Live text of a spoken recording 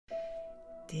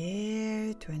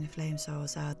Dear twin flame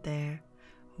souls out there,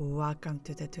 welcome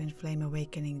to the Twin Flame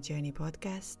Awakening Journey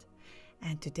podcast,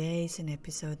 and today is an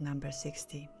episode number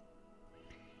 60.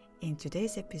 In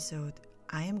today's episode,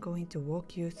 I am going to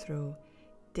walk you through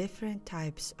different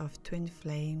types of twin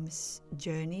flames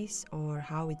journeys, or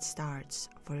how it starts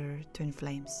for twin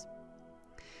flames.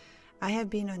 I have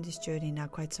been on this journey now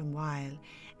quite some while,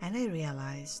 and I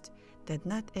realized that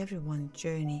not everyone's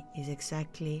journey is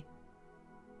exactly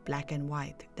black and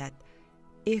white, that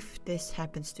if this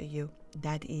happens to you,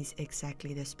 that is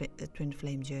exactly the twin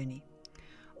flame journey.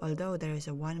 Although there is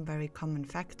one very common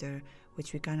factor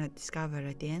which we're gonna discover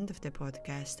at the end of the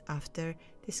podcast, after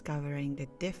discovering the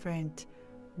different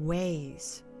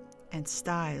ways and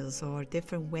styles, or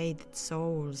different ways that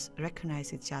souls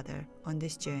recognize each other on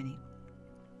this journey.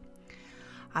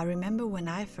 I remember when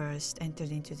I first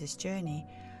entered into this journey,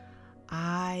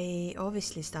 I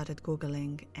obviously started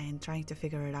Googling and trying to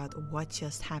figure it out what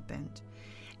just happened.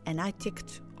 And I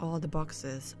ticked all the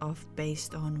boxes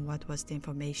based on what was the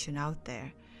information out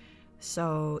there.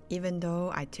 So even though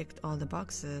I ticked all the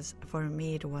boxes, for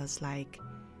me it was like,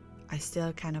 I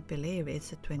still cannot believe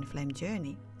it's a twin flame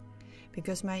journey.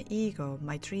 Because my ego,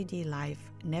 my 3D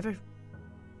life, never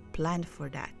planned for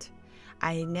that.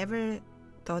 I never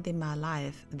thought in my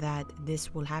life that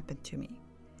this will happen to me.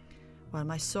 Well,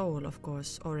 my soul, of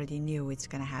course, already knew it's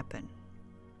going to happen.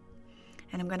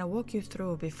 And I'm going to walk you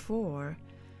through before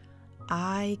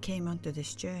I came onto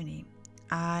this journey.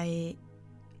 Mine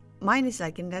is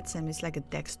like, in that sense, it's like a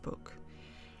textbook.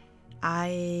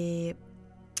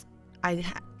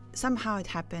 Somehow it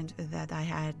happened that I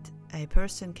had a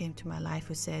person came to my life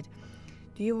who said,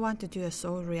 do you want to do a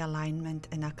soul realignment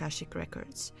and Akashic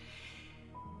records?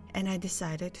 And I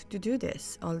decided to do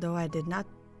this. Although I did not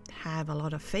have a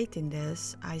lot of faith in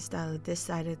this, I still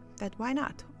decided that why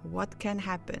not? What can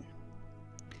happen?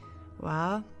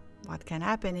 Well, what can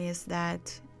happen is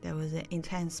that there was an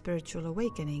intense spiritual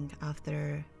awakening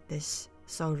after this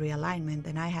soul realignment,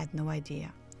 and I had no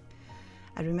idea.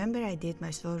 I remember I did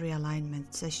my soul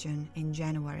realignment session in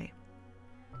January.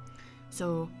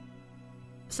 So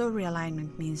soul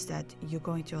realignment means that you're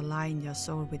going to align your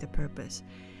soul with a purpose.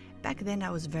 Back then I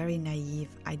was very naive.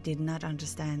 I did not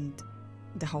understand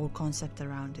the whole concept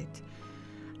around it.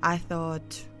 I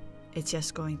thought it's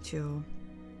just going to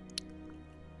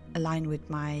align with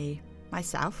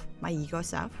myself, my ego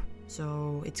self,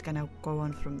 so it's gonna go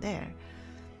on from there.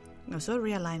 So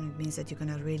realignment means that you're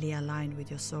gonna really align with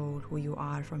your soul, who you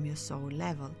are from your soul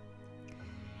level.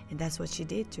 And that's what she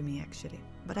did to me, actually,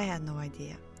 but I had no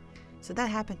idea. So that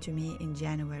happened to me in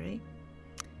January.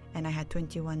 And I had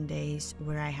 21 days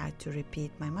where I had to repeat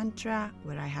my mantra,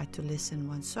 where I had to listen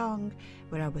one song,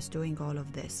 where I was doing all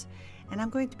of this. And I'm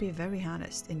going to be very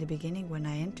honest, in the beginning when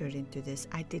I entered into this,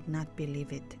 I did not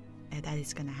believe it, that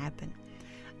it's going to happen.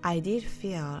 I did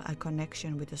feel a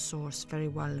connection with the source very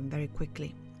well and very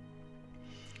quickly.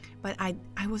 But I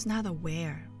was not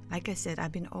aware. Like I said,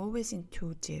 I've been always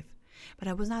intuitive, but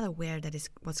I was not aware that it's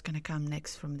what's going to come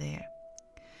next from there.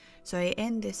 So I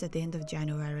end this at the end of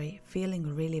January,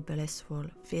 feeling really blissful,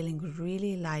 feeling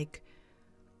really like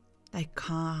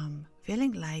calm,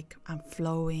 feeling like I'm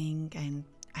flowing, and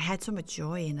I had so much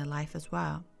joy in the life as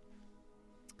well.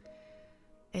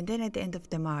 And then at the end of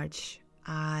the March,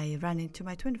 I ran into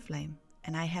my twin flame,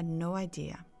 and I had no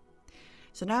idea.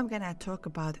 So now I'm going to talk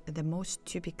about the most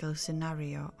typical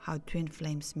scenario, how twin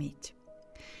flames meet.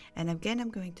 And again,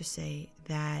 I'm going to say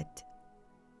that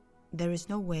there is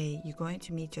no way you're going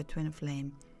to meet your twin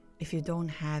flame if you don't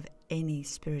have any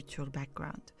spiritual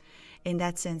background. In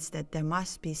that sense, that there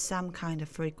must be some kind of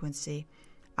frequency.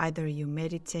 Either you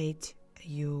meditate,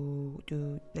 you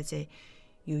do, let's say,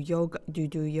 you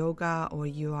do yoga, or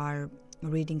you are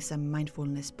reading some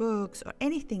mindfulness books, or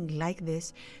anything like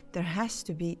this. There has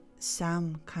to be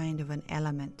some kind of an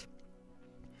element.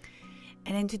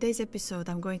 And in today's episode,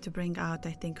 I'm going to bring out,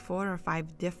 I think, 4 or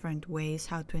 5 different ways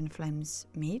how twin flames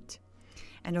meet.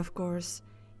 And of course,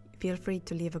 feel free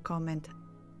to leave a comment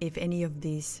if any of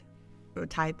these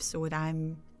types, what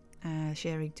I'm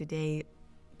sharing today,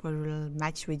 will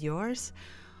match with yours,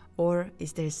 or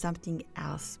is there something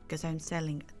else? Because I'm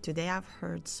telling, today I've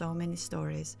heard so many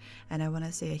stories, and I want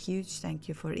to say a huge thank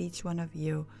you for each one of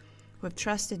you who have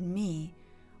trusted me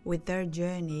with their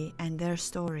journey and their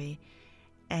story.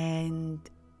 And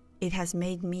it has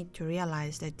made me to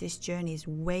realize that this journey is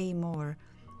way more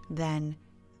than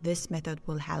this method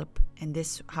will help, and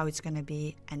this how it's going to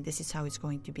be, and this is how it's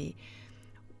going to be.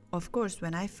 Of course,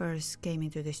 when I first came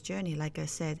into this journey, like I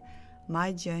said,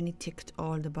 my journey ticked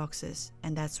all the boxes,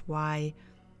 and that's why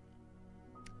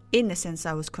in a sense,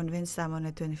 I was convinced I'm on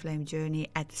a twin flame journey.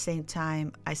 At the same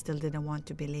time, I still didn't want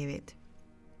to believe it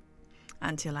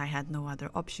until I had no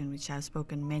other option, which I've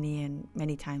spoken many and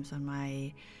many times on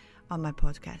my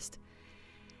podcast.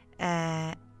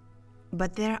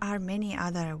 But there are many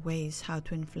other ways how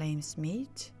twin flames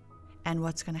meet and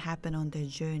what's going to happen on their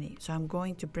journey. So I'm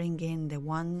going to bring in the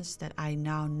ones that I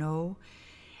now know.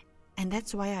 And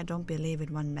that's why I don't believe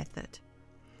in one method.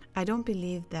 I don't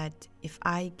believe that if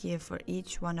I give for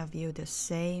each one of you the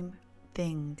same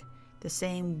thing, the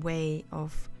same way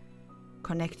of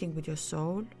connecting with your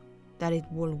soul, that it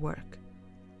will work.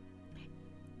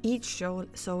 Each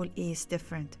soul is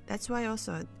different. That's why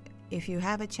also, if you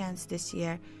have a chance this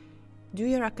year, do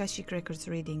your Akashic Records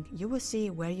reading. You will see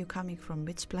where you're coming from,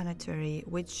 which planetary,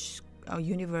 which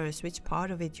universe, which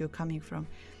part of it you're coming from.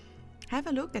 Have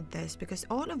a look at this, because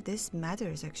all of this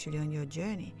matters actually on your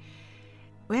journey.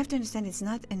 We have to understand it's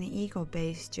not an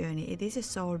ego-based journey, it is a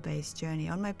soul-based journey.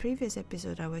 On my previous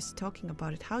episode I was talking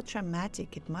about it, how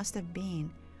traumatic it must have been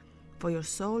for your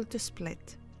soul to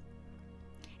split.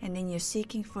 And then you're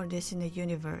seeking for this in the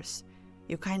universe.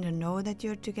 You kind of know that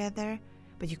you're together,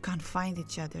 but you can't find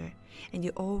each other. And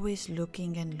you're always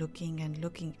looking and looking and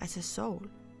looking as a soul.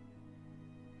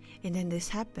 And then this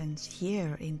happens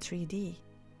here in 3D.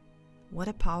 What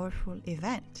a powerful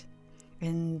event.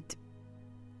 And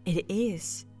it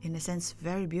is, in a sense,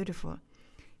 very beautiful.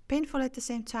 Painful at the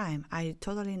same time, I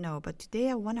totally know. But today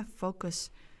I want to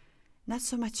focus not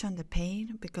so much on the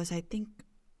pain, because I think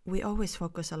we always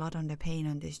focus a lot on the pain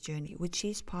on this journey, which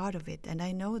is part of it. And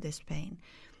I know this pain.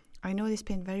 I know this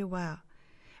pain very well.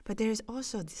 But there is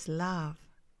also this love,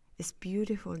 this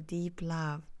beautiful, deep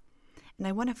love. And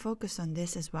I want to focus on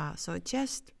this as well. So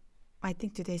I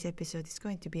think today's episode is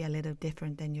going to be a little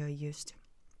different than you're used to.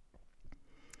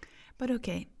 But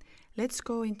okay, let's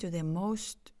go into the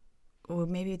most, or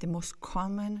maybe the most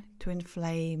common twin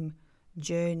flame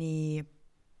journey,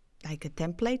 like a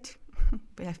template,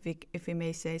 if we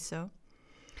may say so,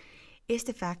 is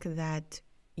the fact that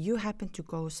you happen to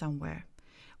go somewhere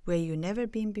where you've never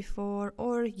been before,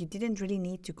 or you didn't really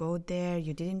need to go there,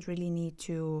 you didn't really need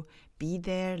to be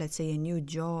there, let's say a new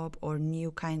job or new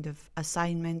kind of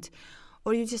assignment,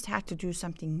 or you just had to do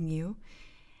something new,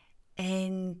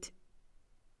 and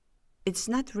it's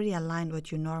not really aligned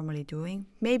what you're normally doing,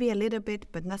 maybe a little bit,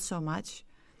 but not so much,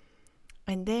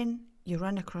 and then you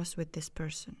run across with this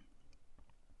person.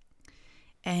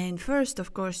 And first,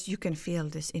 of course, you can feel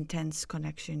this intense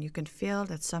connection. You can feel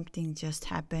that something just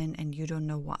happened and you don't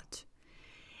know what.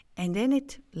 And then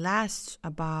it lasts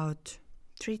about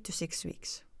 3 to 6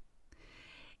 weeks.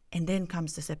 And then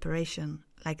comes the separation,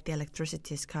 like the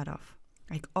electricity is cut off.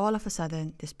 Like all of a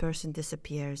sudden, this person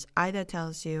disappears. Either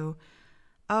tells you,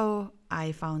 oh,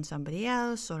 I found somebody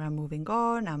else, or I'm moving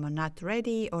on, I'm not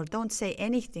ready, or don't say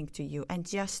anything to you and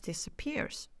just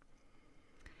disappears.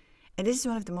 And this is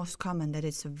one of the most common, that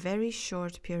it's a very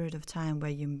short period of time where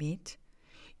you meet.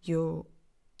 You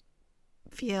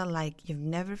feel like you've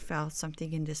never felt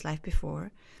something in this life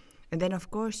before. And then,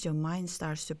 of course, your mind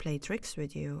starts to play tricks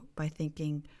with you by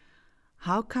thinking,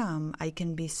 how come I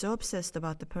can be so obsessed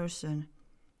about the person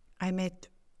I met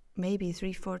maybe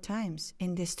 3-4 times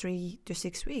in this 3 to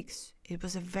 6 weeks? It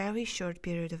was a very short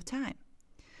period of time.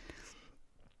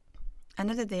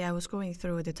 Another day I was going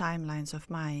through the timelines of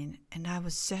mine, and I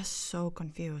was just so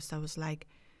confused. I was like,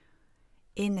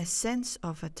 in a sense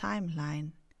of a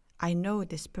timeline, I know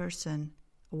this person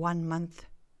 1 month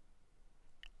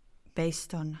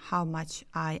based on how much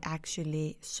I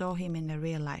actually saw him in the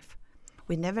real life.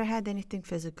 We never had anything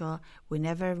physical. We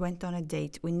never went on a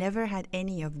date. We never had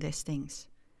any of these things.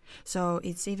 So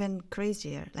it's even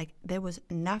crazier. Like, there was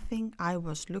nothing I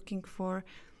was looking for.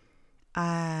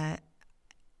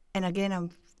 And again,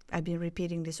 I've been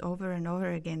repeating this over and over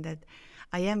again, that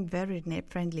I am very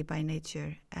friendly by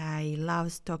nature. I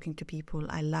love talking to people.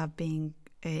 I love being,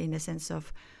 in a sense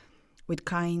of, with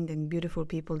kind and beautiful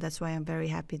people. That's why I'm very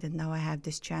happy that now I have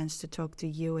this chance to talk to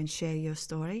you and share your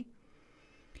story.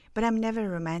 But I'm never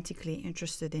romantically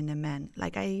interested in a man.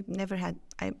 Like, I never had,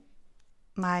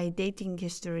 my dating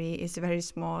history is very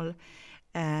small.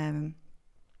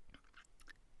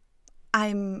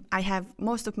 I have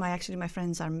most of my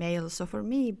friends are male, so for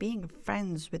me being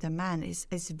friends with a man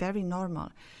is very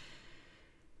normal.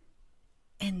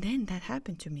 And then that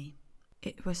happened to me.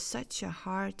 It was such a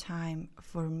hard time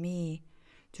for me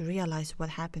to realize what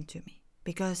happened to me,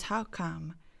 because how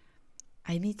come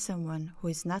I meet someone who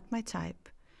is not my type,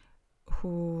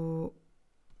 who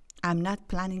I'm not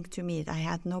planning to meet. I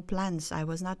had no plans. I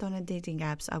was not on a dating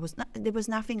apps. There was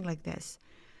nothing like this.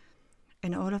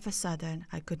 And all of a sudden,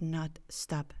 I could not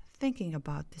stop thinking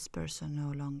about this person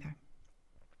no longer.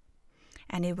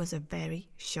 And it was a very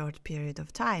short period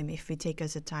of time, if we take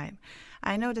as a time.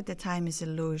 I know that the time is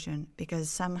illusion, because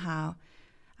somehow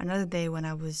another day when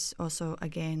I was also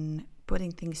again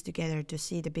putting things together to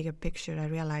see the bigger picture, I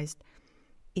realized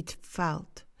it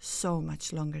felt so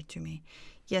much longer to me.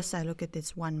 Yes, I look at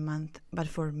this 1 month, but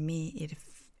for me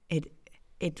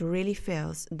it really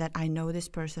feels that I know this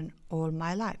person all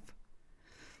my life.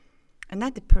 And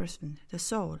not the person, the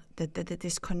soul,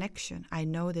 this connection. I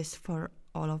know this for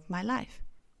all of my life.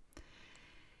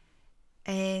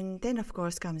 And then, of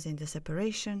course, comes in the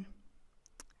separation,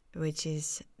 which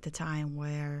is the time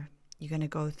where you're going to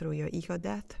go through your ego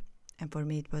death. And for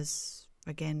me, it was,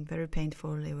 again, very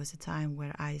painful. It was a time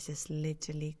where I just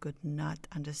literally could not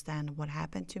understand what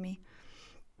happened to me.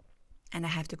 And I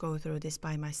have to go through this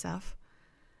by myself.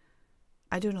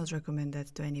 I do not recommend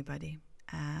that to anybody.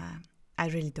 I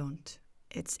really don't.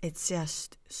 It's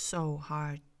just so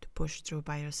hard to push through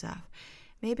by yourself.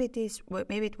 Maybe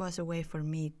it was a way for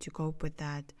me to cope with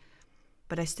that,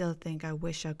 but I still think I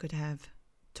wish I could have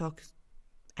talked,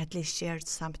 at least shared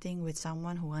something with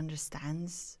someone who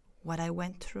understands what I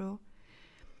went through,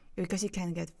 because it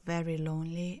can get very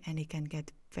lonely and it can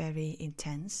get very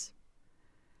intense.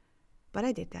 But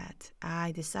I did that.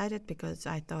 I decided because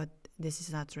I thought this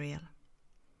is not real.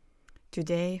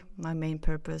 Today, my main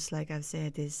purpose, like I've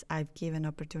said, is I've given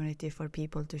opportunity for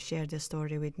people to share their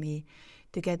story with me,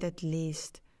 to get at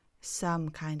least some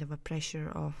kind of a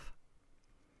pressure off,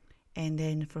 and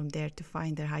then from there to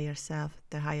find their higher self,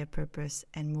 their higher purpose,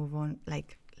 and move on,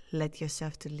 like let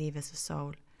yourself to live as a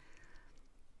soul.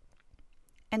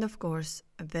 And of course,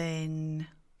 then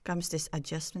comes this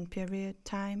adjustment period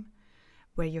time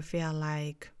where you feel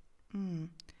like,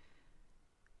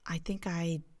 I think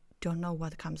I don't know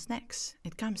what comes next.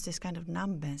 It comes this kind of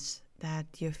numbness that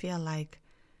you feel like,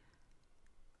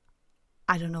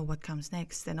 I don't know what comes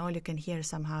next. And all you can hear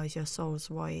somehow is your soul's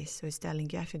voice who is telling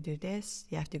you have to do this,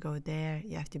 you have to go there,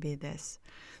 you have to be this.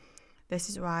 This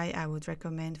is why I would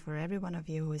recommend for every one of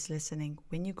you who is listening,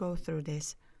 when you go through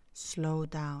this, slow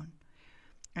down.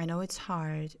 I know it's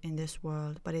hard in this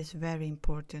world, but it's very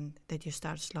important that you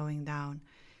start slowing down.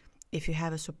 If you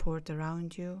have a support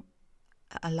around you,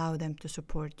 allow them to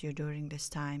support you during this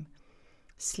time.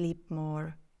 Sleep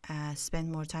more, spend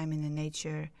more time in the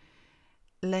nature,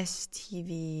 less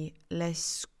TV,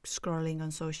 less scrolling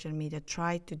on social media.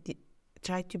 Try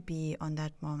to be on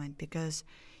that moment, because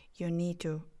you need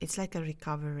to. It's like a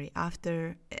recovery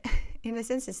after. In a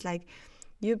sense, it's like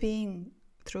you being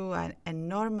through an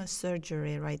enormous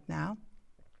surgery right now,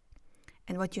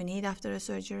 and what you need after a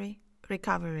surgery,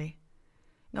 recovery.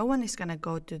 No one is gonna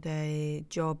go to the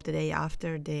job the day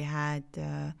after they had,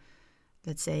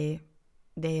 let's say,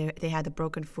 they had a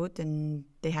broken foot and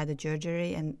they had a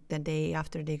surgery, and the day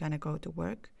after they're gonna go to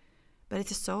work. But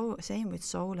it's so same with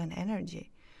soul and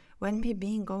energy. When we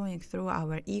being going through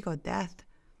our ego death,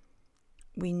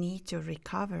 we need to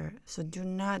recover. So do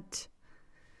not,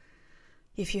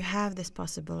 if you have this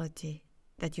possibility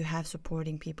that you have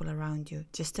supporting people around you,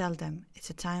 just tell them it's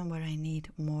a time where I need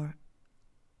more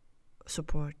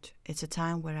support. It's a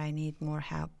time where I need more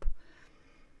help.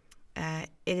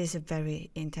 It is a very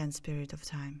intense period of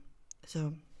time.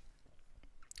 So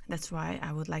that's why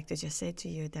I would like to just say to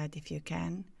you that if you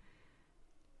can,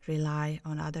 rely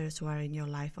on others who are in your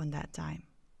life on that time.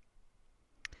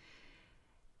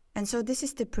 And so this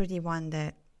is the pretty one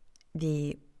that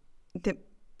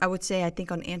I would say, I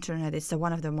think on internet it's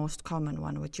one of the most common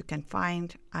one which you can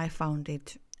find. I found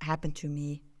it happened to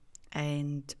me,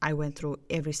 and I went through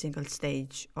every single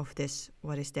stage of this.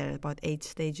 What is there? About 8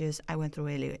 stages. I went through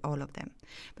really all of them.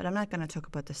 But I'm not going to talk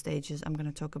about the stages. I'm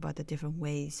going to talk about the different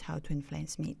ways how twin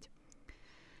flames meet.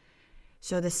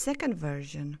 So the second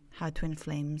version, how twin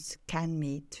flames can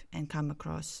meet and come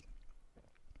across,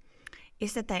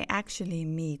 is that they actually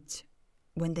meet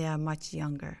when they are much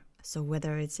younger. So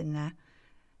whether it's in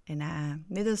a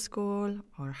middle school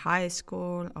or high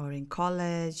school or in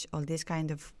college, all these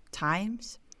kind of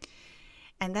times.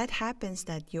 And that happens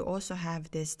that you also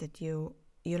have this, that you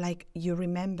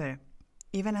remember,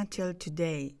 even until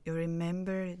today, you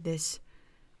remember these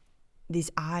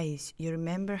eyes. You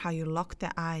remember how you locked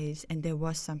the eyes and there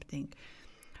was something.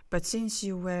 But since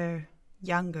you were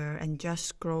younger and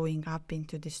just growing up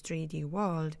into this 3D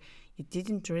world, you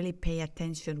didn't really pay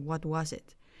attention what was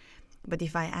it. But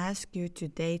if I ask you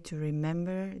today to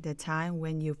remember the time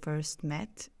when you first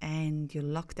met and you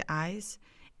locked the eyes,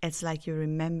 it's like you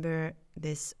remember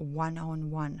this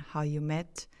one-on-one, how you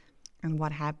met and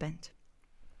what happened.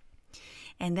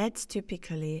 And that's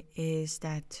typically is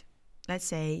that let's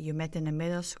say you met in a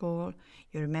middle school,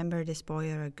 you remember this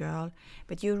boy or a girl,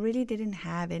 but you really didn't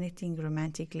have anything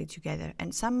romantically together.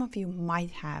 And some of you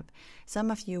might have.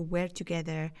 Some of you were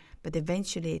together, but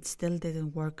eventually it still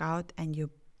didn't work out, and you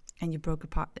broke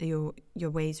apart,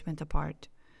 your ways went apart.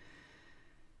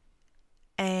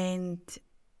 And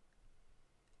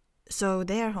so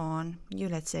thereon,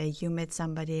 let's say you met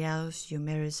somebody else, you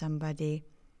married somebody,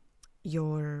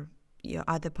 your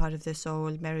other part of the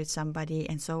soul married somebody,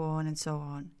 and so on and so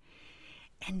on.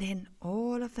 And then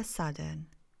all of a sudden,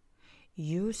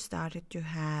 you started to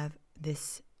have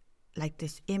this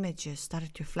images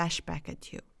started to flash back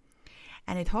at you.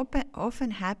 And it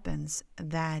often happens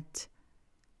that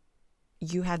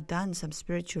you have done some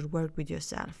spiritual work with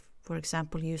yourself. For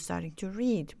example, you're starting to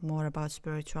read more about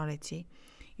spirituality.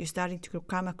 You're starting to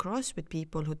come across with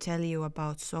people who tell you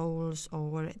about souls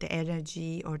or the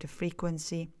energy or the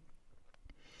frequency.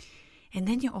 And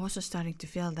then you're also starting to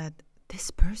feel that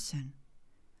this person,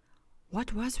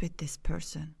 what was with this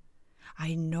person?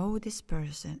 I know this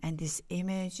person, and this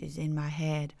image is in my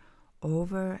head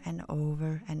over and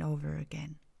over and over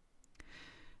again.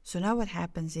 So now what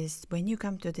happens is, when you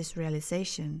come to this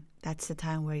realization, that's the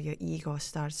time where your ego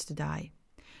starts to die.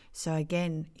 So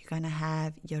again, you're going to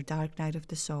have your dark night of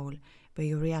the soul, where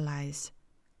you realize,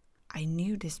 I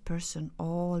knew this person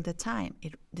all the time.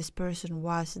 This person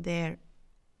was there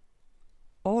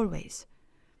always.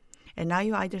 And now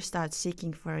you either start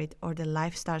seeking for it, or the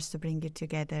life starts to bring you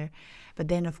together. But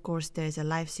then, of course, there's a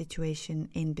life situation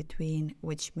in between,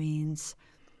 which means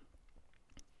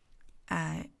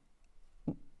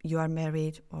you are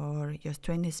married or your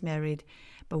twin is married.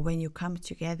 But when you come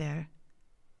together,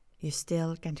 you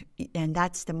still can, and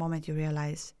that's the moment you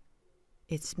realize,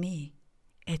 it's me,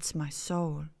 it's my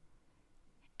soul.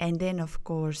 And then, of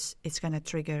course, it's going to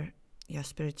trigger your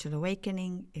spiritual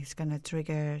awakening. It's going to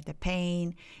trigger the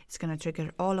pain. It's going to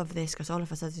trigger all of this, because all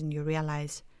of a sudden you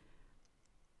realize,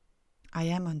 I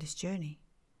am on this journey.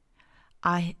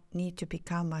 I need to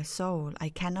become my soul. I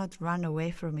cannot run away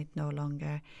from it no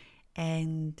longer.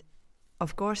 And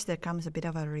of course, there comes a bit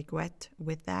of a regret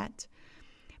with that.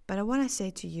 But I want to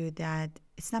say to you that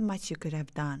it's not much you could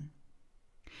have done.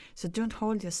 So don't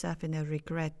hold yourself in a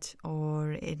regret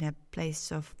or in a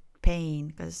place of pain,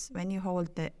 because when you hold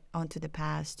onto the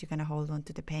past, you're going to hold on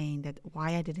to the pain that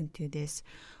why I didn't do this,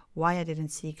 why I didn't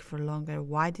seek for longer,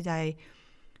 why did I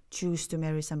choose to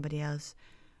marry somebody else.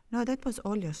 No, that was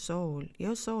all your soul.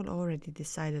 Your soul already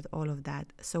decided all of that.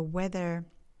 So whether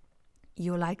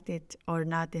you liked it or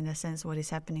not, in a sense, what is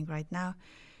happening right now,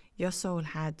 your soul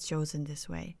had chosen this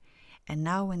way. And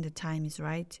now when the time is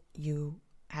right, you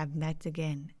have met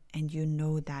again, and you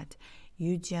know that.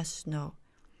 You just know.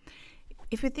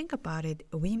 If you think about it,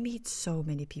 we meet so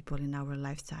many people in our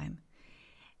lifetime.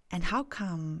 And how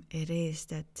come it is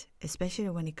that, especially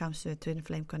when it comes to a twin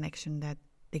flame connection, that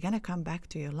they're going to come back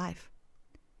to your life?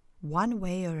 One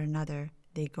way or another,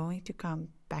 they're going to come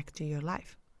back to your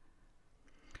life.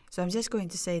 So I'm just going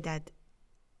to say that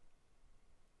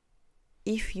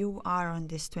if you are on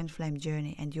this twin flame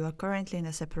journey and you are currently in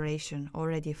a separation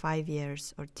already 5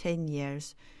 years or 10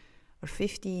 years or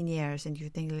 15 years, and you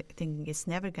think it's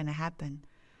never going to happen,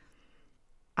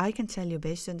 I can tell you,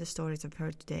 based on the stories I've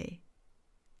heard today,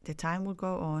 the time will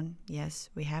go on. Yes,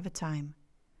 we have a time.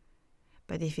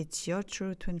 But if it's your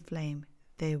true twin flame,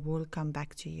 they will come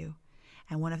back to you.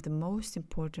 And one of the most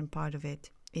important part of it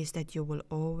is that you will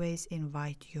always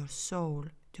invite your soul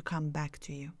to come back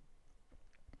to you.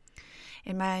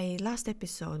 In my last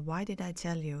episode, why did I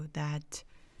tell you that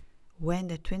when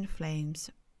the twin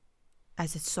flames,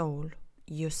 as a soul,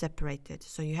 you're separated?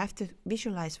 So you have to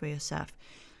visualize for yourself,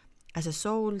 as a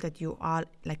soul, that you are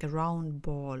like a round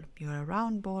ball. You're a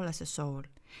round ball as a soul.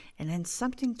 And then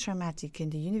something traumatic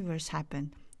in the universe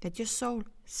happened, that your soul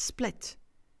split.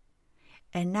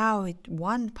 And now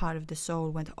one part of the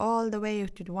soul went all the way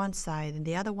to one side and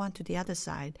the other one to the other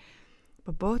side.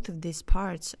 But both of these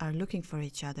parts are looking for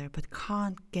each other, but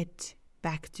can't get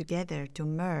back together to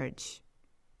merge.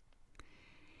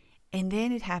 And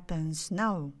then it happens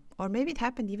now, or maybe it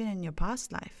happened even in your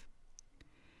past life.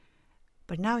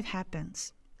 But now it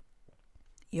happens.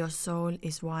 Your soul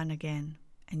is one again,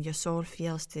 and your soul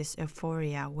feels this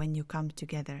euphoria when you come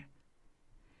together.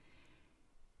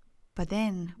 But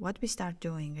then what we start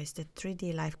doing is that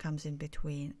 3D life comes in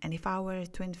between. And if our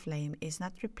twin flame is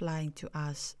not replying to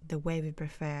us the way we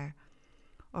prefer,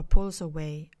 or pulls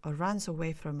away, or runs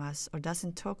away from us, or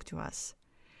doesn't talk to us,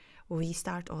 we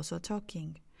start also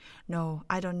talking. No,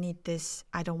 I don't need this.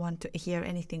 I don't want to hear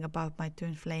anything about my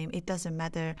twin flame. It doesn't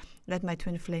matter. Let my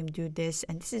twin flame do this.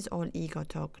 And this is all ego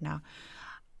talk now.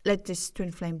 let this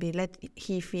twin flame be. Let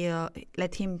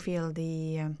him feel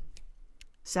the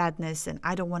sadness, and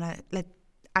I don't want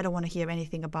to hear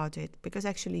anything about it, because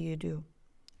actually you do.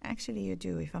 Actually you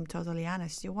do. If I'm totally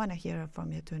honest, you want to hear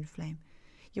from your twin flame.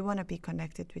 You want to be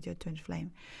connected with your twin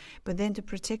flame. But then to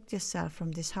protect yourself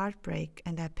from this heartbreak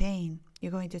and that pain,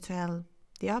 you're going to tell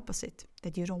the opposite,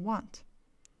 that you don't want.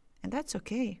 And that's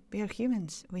okay. We are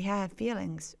humans. We have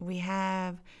feelings. We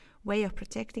have way of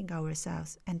protecting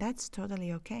ourselves, and that's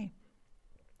totally okay.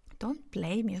 Don't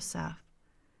blame yourself.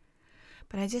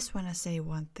 But I just want to say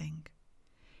one thing.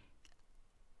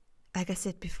 Like I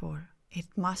said before, it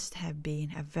must have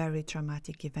been a very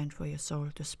traumatic event for your soul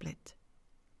to split.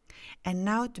 And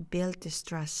now to build this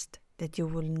trust that you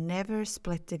will never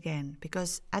split again,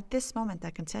 because at this moment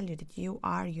I can tell you that you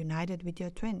are united with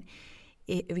your twin,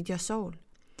 with your soul.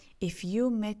 If you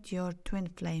met your twin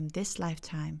flame this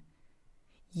lifetime,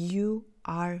 you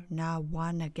are now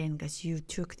one again, because you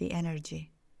took the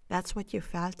energy. That's what you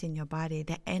felt in your body,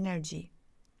 the energy,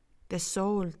 the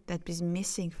soul that was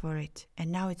missing for it,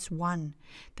 and now it's one.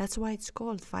 That's why it's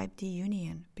called 5D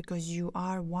union, because you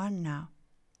are one now.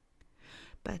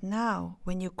 But now,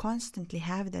 when you constantly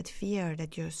have that fear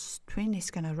that your twin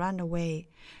is going to run away,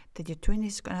 that your twin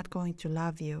is not going to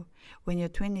love you, when your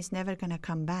twin is never going to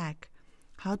come back,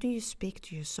 how do you speak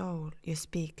to your soul? You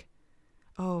speak,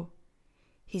 oh,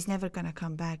 he's never going to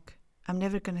come back. I'm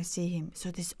never going to see him. So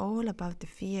it's all about the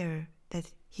fear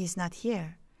that he's not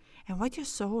here. And what your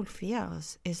soul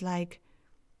feels is like,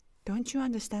 don't you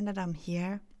understand that I'm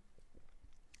here?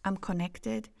 I'm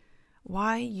connected.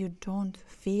 Why you don't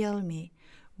feel me?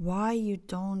 Why you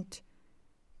don't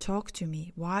talk to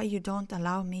me? Why you don't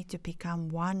allow me to become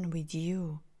one with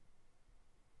you?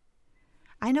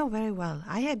 I know very well,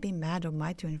 I have been mad on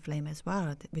my twin flame as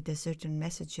well, with the certain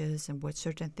messages and with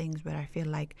certain things where I feel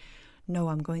like, no,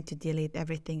 I'm going to delete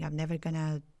everything. I'm never going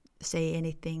to say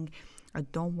anything. I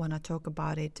don't want to talk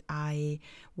about it.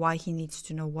 Why he needs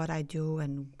to know what I do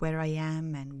and where I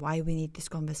am and why we need this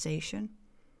conversation.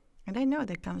 And I know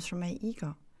that comes from my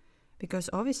ego, because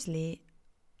obviously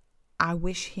I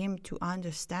wish him to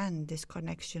understand this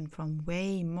connection from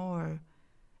way more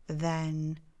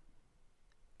than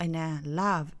in a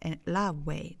love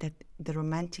way, that the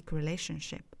romantic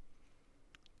relationship.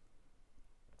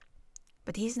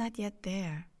 But he's not yet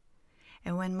there.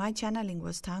 And when my channeling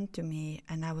was done to me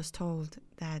and I was told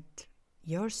that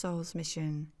your soul's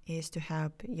mission is to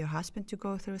help your husband to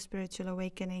go through spiritual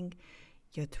awakening,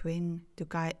 your twin to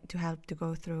help to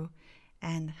go through,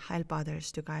 and help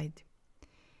others to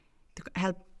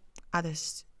help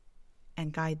others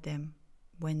and guide them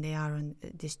when they are on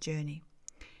this journey.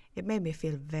 It made me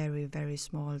feel very, very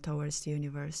small towards the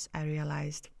universe. I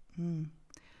realized,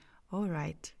 all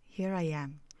right, here I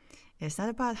am. It's not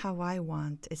about how I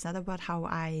want. It's not about how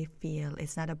I feel.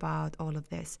 It's not about all of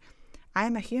this. I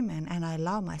am a human, and I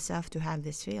allow myself to have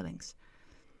these feelings.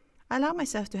 I allow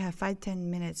myself to have 5-10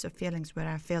 minutes of feelings where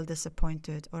I feel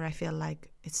disappointed, or I feel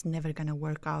like it's never going to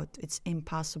work out. It's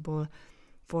impossible.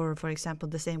 For example,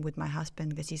 the same with my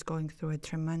husband, because he's going through a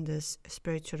tremendous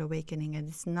spiritual awakening, and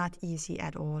it's not easy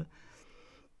at all.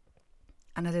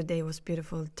 Another day was a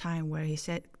beautiful time where he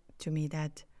said to me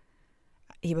that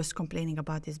he was complaining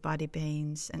about his body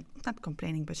pains, and not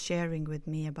complaining, but sharing with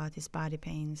me about his body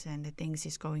pains and the things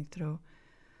he's going through.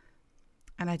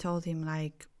 And I told him,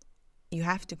 like, you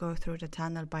have to go through the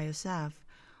tunnel by yourself.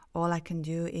 All I can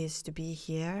do is to be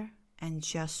here and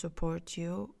just support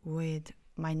you with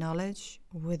my knowledge,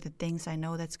 with the things I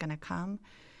know that's going to come.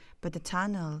 But the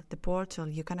tunnel, the portal,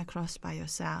 you're going to cross by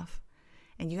yourself.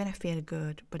 And you're going to feel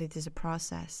good, but it is a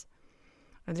process.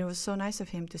 And it was so nice of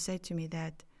him to say to me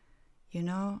that, you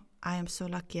know, I am so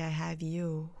lucky I have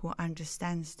you who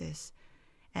understands this.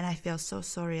 And I feel so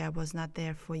sorry I was not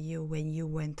there for you when you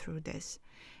went through this.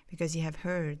 Because you have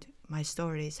heard my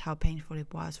stories, how painful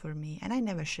it was for me. And I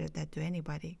never shared that to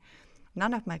anybody.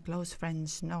 None of my close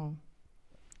friends know.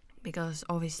 Because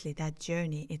obviously that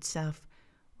journey itself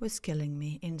was killing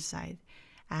me inside,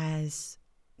 as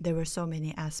there were so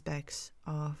many aspects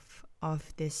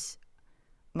of this,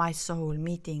 my soul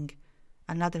meeting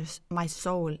my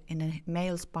soul in a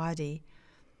male's body.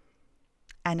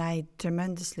 And I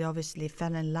tremendously obviously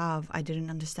fell in love. I didn't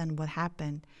understand what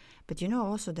happened. But you know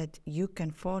also that you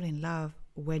can fall in love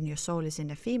when your soul is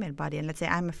in a female body. And let's say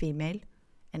I'm a female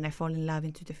and I fall in love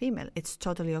into the female. It's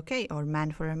totally okay. Or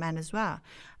man for a man as well.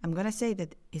 I'm going to say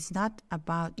that it's not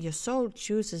about your soul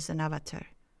chooses an avatar.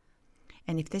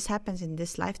 And if this happens in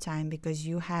this lifetime because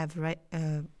you have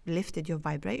lifted your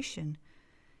vibration,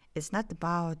 it's not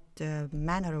about a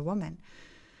man or a woman.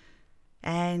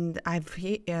 And I've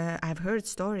heard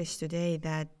stories today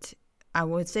that I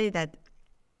would say that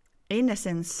in a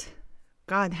sense,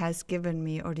 God has given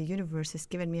me, or the universe has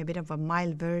given me, a bit of a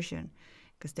mild version,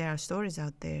 because there are stories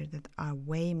out there that are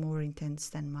way more intense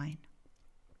than mine.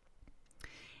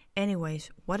 Anyways,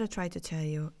 what I try to tell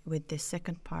you with this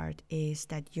second part is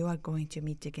that you are going to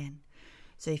meet again.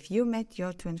 So if you met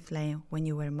your twin flame when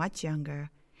you were much younger,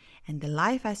 and the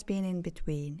life has been in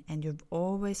between, and you've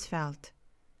always felt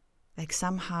like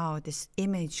somehow this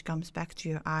image comes back to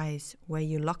your eyes where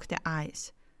you lock the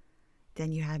eyes,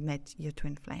 then you have met your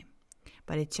twin flame.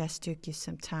 But it just took you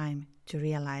some time to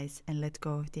realize and let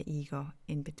go of the ego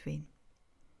in between.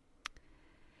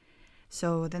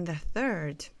 So then the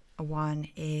third one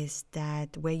is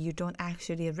that where you don't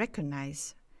actually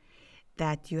recognize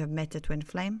that you have met a twin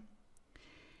flame,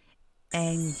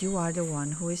 and you are the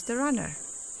one who is the runner.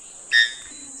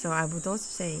 So I would also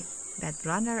say that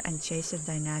runner and chaser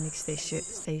dynamics,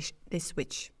 they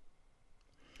switch.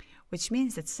 Which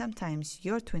means that sometimes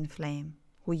your twin flame,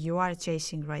 who you are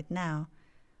chasing right now,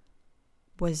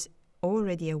 was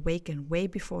already awakened way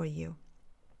before you,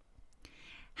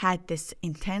 had this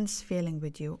intense feeling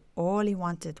with you. All he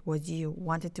wanted was you,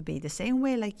 wanted to be the same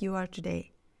way like you are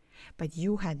today, but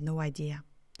you had no idea.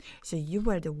 So you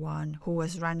were the one who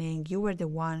was running, you were the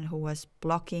one who was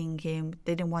blocking him,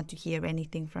 didn't want to hear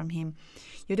anything from him.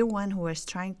 You're the one who was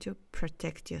trying to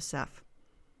protect yourself.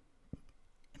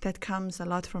 That comes a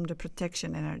lot from the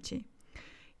protection energy.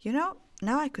 You know,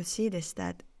 now I could see this,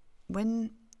 that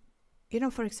when, you know,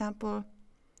 for example,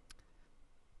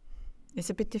 it's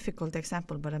a bit difficult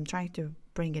example, but I'm trying to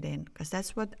bring it in, because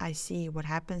that's what I see, what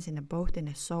happens in both in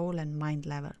a soul and mind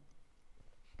level.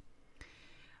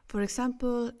 For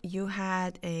example, you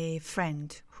had a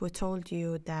friend who told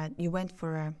you that you went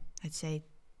for a, let's say,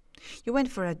 you went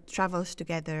for a travels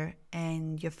together,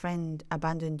 and your friend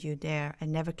abandoned you there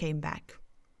and never came back.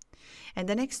 And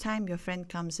the next time your friend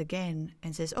comes again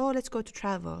and says, oh, let's go to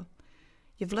travel,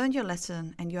 you've learned your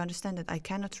lesson and you understand that I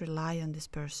cannot rely on this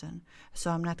person,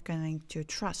 so I'm not going to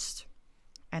trust.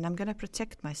 And I'm going to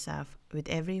protect myself with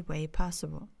every way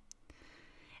possible.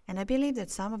 And I believe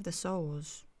that some of the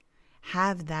souls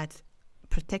have that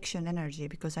protection energy,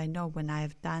 because I know when I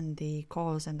have done the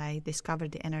calls and I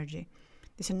discovered the energy,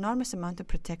 there's an enormous amount of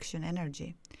protection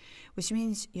energy, which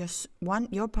means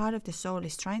your part of the soul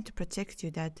is trying to protect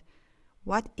you, that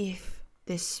what if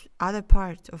this other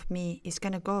part of me is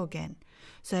going to go again?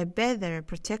 So I better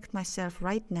protect myself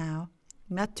right now,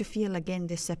 not to feel again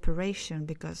this separation,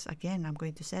 because again, I'm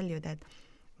going to tell you that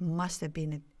must have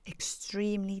been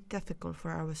extremely difficult for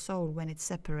our soul when it's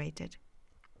separated.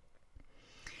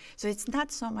 So it's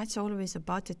not so much always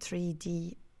about the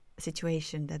 3D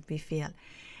situation that we feel.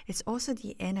 It's also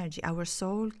the energy. Our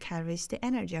soul carries the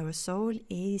energy. Our soul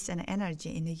is an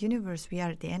energy. In the universe, we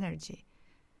are the energy.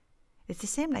 It's the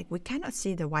same, like we cannot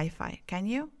see the Wi-Fi, can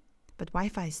you? But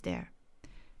Wi-Fi is there.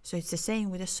 So it's the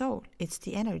same with the soul. It's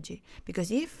the energy.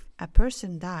 Because if a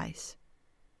person dies,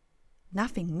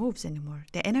 nothing moves anymore.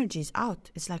 The energy is out.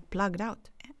 It's like plugged out.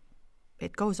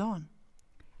 It goes on.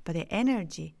 But the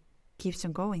energy keeps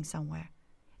on going somewhere.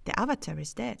 The avatar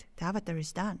is dead. The avatar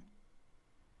is done.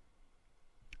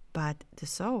 But the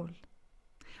soul,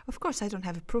 of course, I don't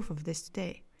have a proof of this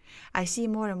today. I see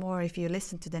more and more, if you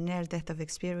listen to the near-death of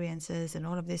experiences and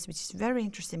all of this, which is very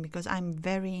interesting because I'm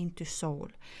very into soul.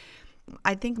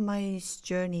 I think my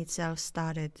journey itself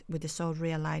started with the soul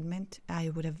realignment. I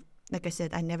would have, like I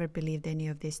said, I never believed any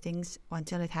of these things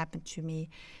until it happened to me.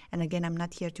 And again, I'm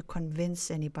not here to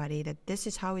convince anybody that this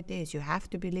is how it is. You have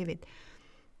to believe it.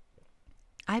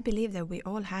 I believe that we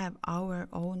all have our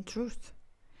own truth,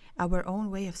 our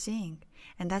own way of seeing.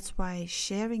 And that's why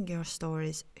sharing your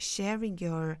stories, sharing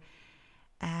your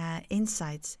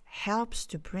insights helps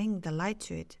to bring the light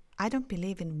to it. I don't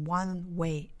believe in one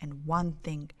way and one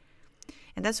thing.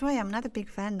 And that's why I'm not a big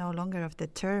fan no longer of the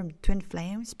term twin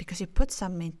flames, because it puts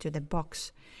some into the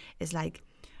box. It's like,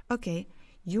 okay,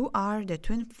 you are the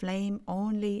twin flame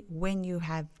only when you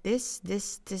have this,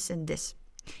 this, this, and this.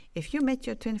 If you met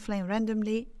your twin flame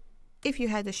randomly, if you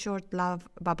had a short love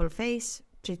bubble phase,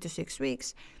 3 to 6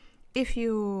 weeks, if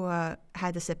you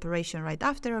had a separation right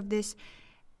after of this,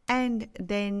 and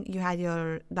then you had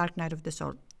your dark night of the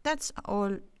soul. That's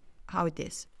all how it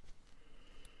is.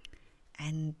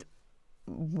 And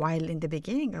while in the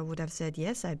beginning I would have said,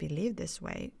 yes, I believe this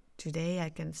way, today I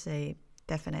can say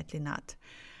definitely not.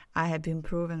 I have been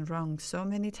proven wrong so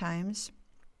many times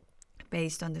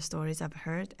based on the stories I've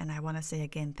heard, and I want to say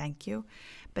again, thank you.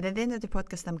 But at the end of the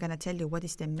podcast, I'm going to tell you what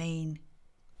is the main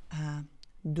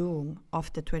doom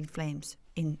of the twin flames.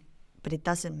 But it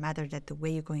doesn't matter that the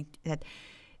way you're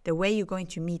going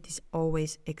to meet is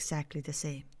always exactly the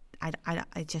same.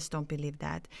 I just don't believe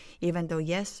that. Even though,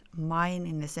 yes, mine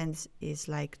in a sense is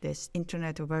like this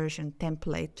internet version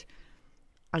template.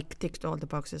 I ticked all the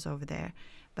boxes over there,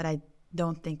 but I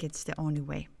don't think it's the only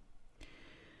way.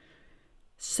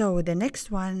 So the next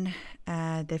one,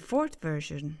 the fourth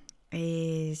version,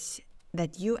 is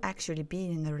that you actually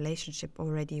been in a relationship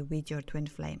already with your twin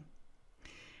flame.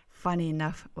 Funny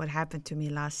enough, what happened to me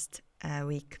last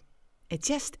week. It's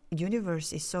just,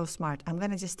 universe is so smart. I'm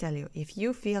going to just tell you, if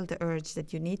you feel the urge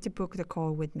that you need to book the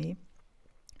call with me,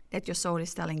 that your soul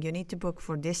is telling you need to book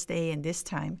for this day and this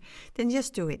time, then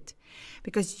just do it.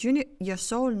 Because your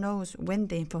soul knows when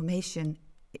the information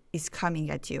is coming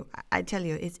at you. I tell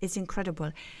you, it's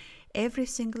incredible. Every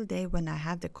single day when I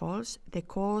have the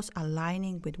calls are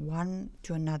lining with one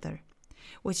to another,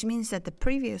 which means that the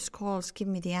previous calls give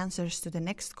me the answers to the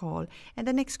next call, and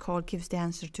the next call gives the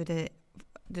answer to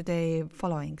the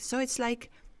following. So it's like,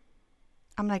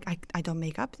 I'm like, I don't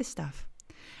make up this stuff.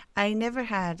 I never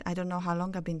had, I don't know how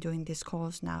long I've been doing these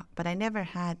calls now, but I never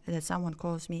had that someone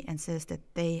calls me and says that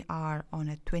they are on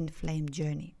a twin flame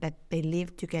journey, that they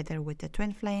live together with the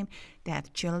twin flame, they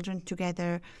have children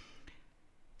together.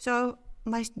 So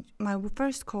my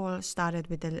first call started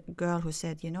with a girl who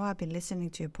said, I've been listening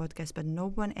to your podcast, but no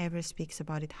one ever speaks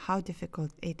about it, how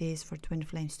difficult it is for twin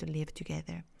flames to live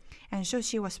together. And so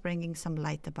she was bringing some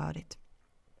light about it.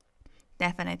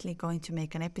 Definitely going to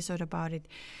make an episode about it,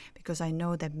 because I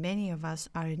know that many of us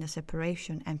are in a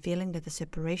separation and feeling that the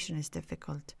separation is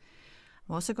difficult.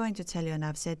 I'm also going to tell you, and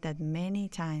I've said that many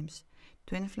times,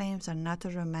 twin flames are not a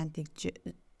romantic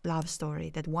love story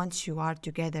that once you are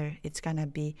together, it's going to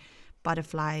be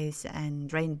butterflies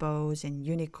and rainbows and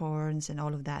unicorns and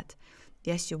all of that.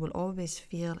 Yes, you will always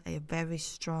feel a very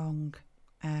strong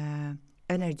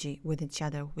energy with each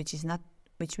other,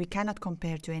 which we cannot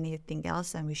compare to anything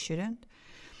else, and we shouldn't,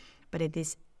 but it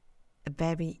is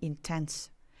very intense.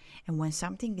 And when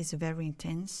something is very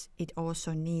intense, it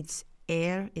also needs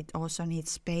air, it also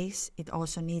needs space, it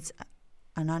also needs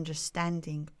an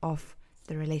understanding of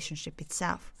the relationship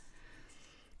itself.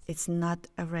 It's not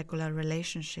a regular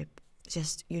relationship.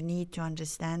 Just, you need to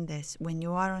understand this. When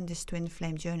you are on this twin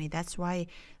flame journey, that's why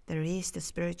there is the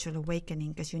spiritual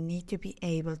awakening, because you need to be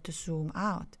able to zoom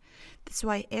out. That's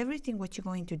why everything what you're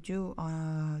going to do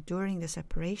during the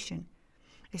separation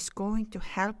is going to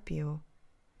help you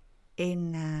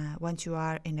in once you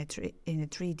are in a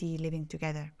 3D living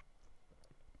together.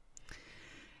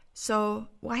 So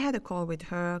I had a call with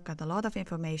her, got a lot of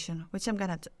information, which I'm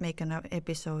going to make an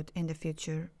episode in the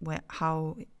future where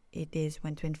how it is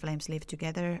when twin flames live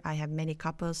together. I have many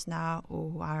couples now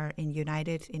who are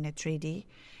united in a 3D,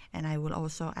 and I will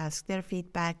also ask their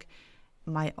feedback,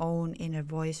 my own inner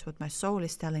voice, what my soul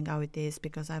is telling how it is,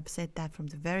 because I've said that from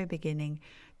the very beginning.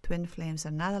 Twin flames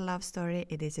are not a love story,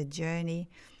 it is a journey,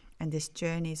 and this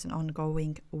journey is an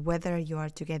ongoing, whether you are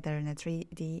together in a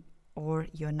 3D or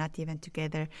you're not even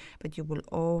together, but you will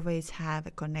always have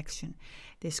a connection.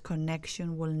 This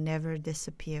connection will never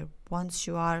disappear. Once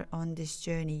you are on this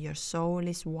journey, your soul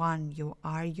is one, you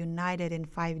are united in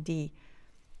 5D.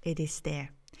 It is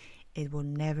there. It will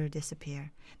never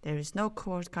disappear. There is no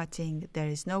cord cutting, there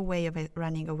is no way of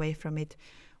running away from it.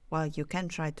 While you can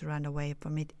try to run away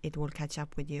from it, it will catch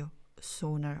up with you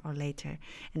sooner or later.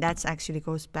 And that actually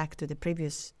goes back to the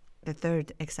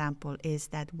third example, is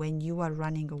that when you are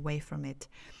running away from it,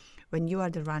 when you are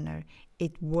the runner,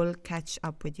 it will catch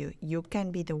up with you. You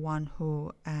can be the one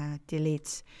who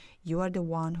deletes. You are the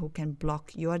one who can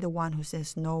block. You are the one who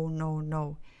says no, no,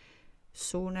 no.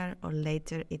 Sooner or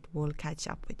later, it will catch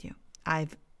up with you.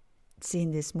 I've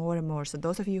seen this more and more. So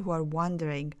those of you who are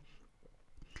wondering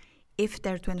if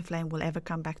their twin flame will ever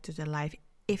come back to their life,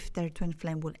 if their twin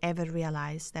flame will ever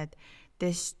realize that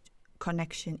this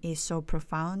connection is so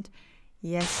profound,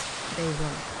 yes, they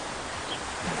will.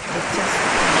 It just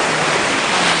depends on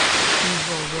how much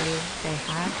evil will they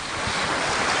have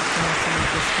to not to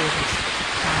make this foolishness to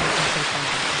try and take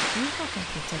over. Ego can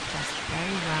protect us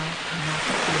very well, not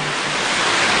to feel like this.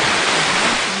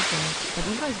 But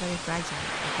ego is very fragile,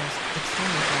 because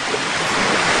extremely fragile.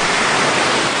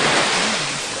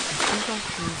 Ego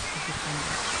is a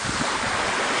defender.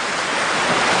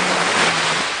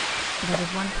 But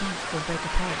at one point it will break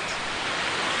apart,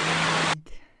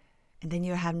 and then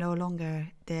you have no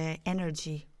longer the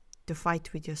energy to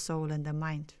fight with your soul and the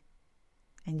mind,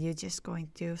 and you're just going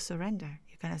to surrender.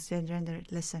 You're gonna surrender.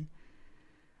 Listen,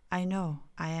 I know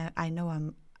I've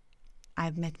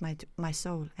met my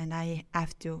soul, and I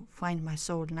have to find my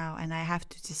soul now, and I have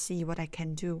to just see what I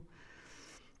can do.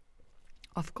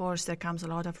 Of course, there comes a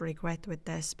lot of regret with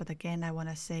this, but again, I want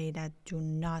to say that do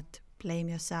not blame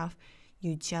yourself.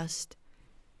 You just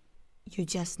you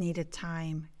just needed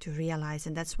time to realize.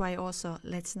 And that's why also,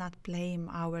 let's not blame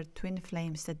our twin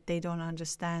flames that they don't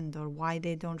understand, or why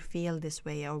they don't feel this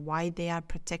way, or why they are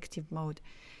protective mode,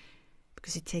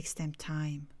 because it takes them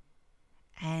time.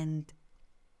 And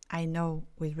I know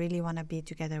we really want to be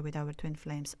together with our twin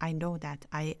flames. I know that.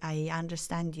 I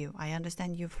understand you. I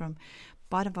understand you from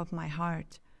bottom of my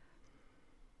heart.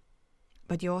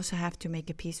 But you also have to make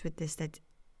a peace with this, that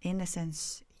in a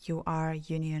sense you are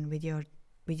union with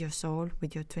your soul,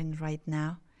 with your twin right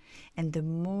now. And the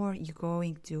more you're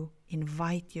going to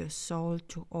invite your soul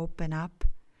to open up,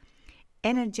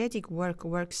 energetic work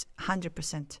works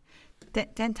 100%,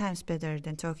 10 times better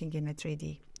than talking in a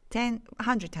 3D.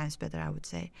 100 times better, I would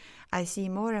say. I see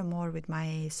more and more with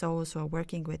my souls who are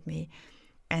working with me,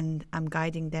 and I'm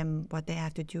guiding them what they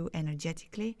have to do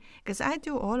energetically, because I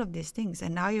do all of these things.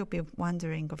 And now you'll be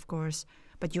wondering, of course,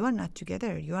 but you are not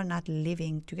together, you are not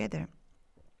living together.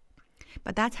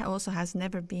 But that also has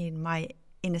never been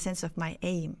in the sense of my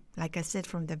aim. Like I said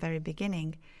from the very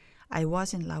beginning, I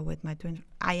was in love with my twin.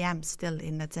 I am still,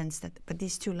 in the sense that, but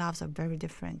these two loves are very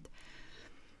different.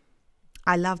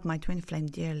 I love my twin flame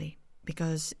dearly,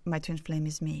 because my twin flame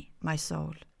is me, my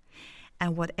soul.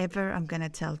 And whatever I'm going to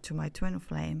tell to my twin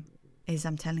flame is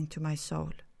I'm telling to my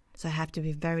soul. So I have to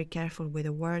be very careful with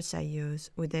the words I use,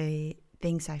 with the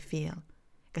things I feel,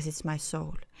 because it's my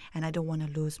soul. And I don't want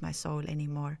to lose my soul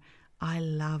anymore. I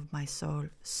love my soul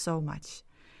so much.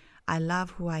 I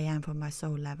love who I am from my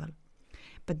soul level.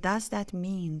 But does that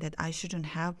mean that I shouldn't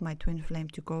have my twin flame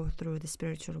to go through the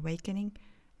spiritual awakening?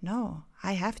 No,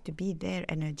 I have to be there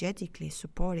energetically,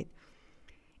 support it.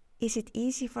 Is it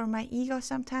easy for my ego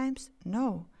sometimes?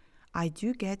 No. I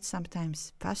do get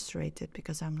sometimes frustrated,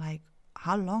 because I'm like,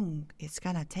 how long it's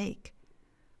gonna take?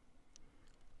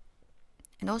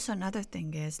 And also another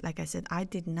thing is, like I said, I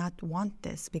did not want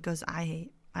this, because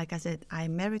like I said,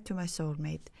 I'm married to my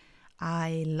soulmate.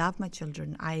 I love my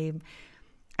children.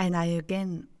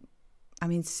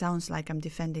 It sounds like I'm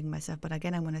defending myself, but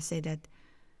again, I'm going to say that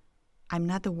I'm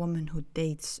not a woman who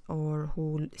dates or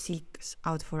who seeks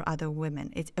out for other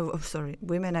women.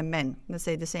 Women and men. Let's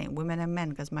say the same, women and men,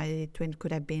 because my twin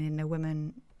could have been in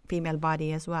a female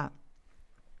body as well.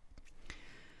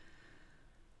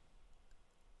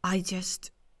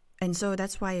 And so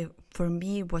that's why for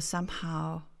me it was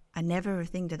somehow, I never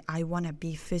think that I want to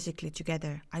be physically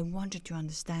together. I wanted to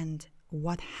understand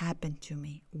what happened to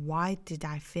me. Why did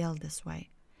I feel this way?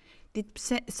 Did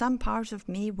some parts of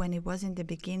me, when it was in the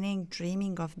beginning,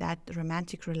 dreaming of that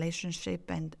romantic relationship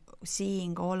and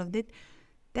seeing all of it,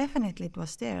 definitely it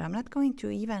was there. I'm not going to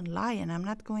even lie, and I'm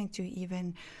not going to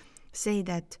even say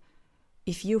that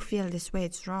if you feel this way,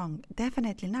 it's wrong.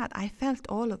 Definitely not. I felt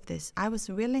all of this. I was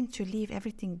willing to leave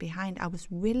everything behind. I was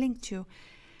willing to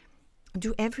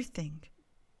do everything.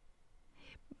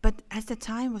 But as the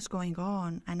time was going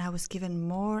on, and I was given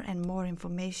more and more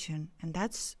information, and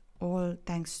that's all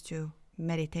thanks to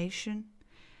meditation,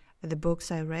 the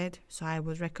books I read. So I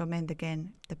would recommend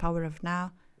again The Power of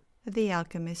Now. The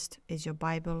Alchemist is your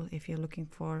Bible if you're looking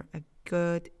for a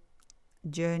good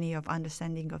journey of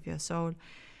understanding of your soul.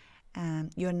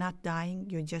 You're not dying,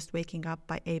 you're just waking up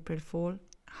by April Fool.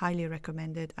 Highly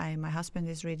recommended. My husband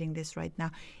is reading this right now.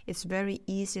 It's very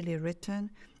easily written,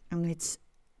 and it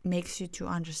makes you to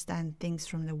understand things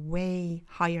from the way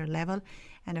higher level.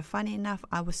 And funny enough,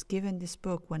 I was given this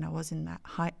book when I was in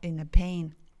a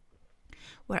pain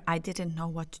where I didn't know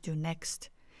what to do next.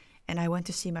 And I went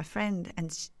to see my friend,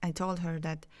 and I told her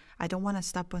that I don't want to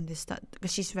stop on this,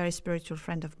 because she's a very spiritual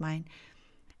friend of mine.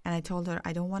 And I told her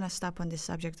I don't want to stop on this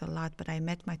subject a lot, but I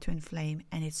met my twin flame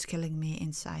and it's killing me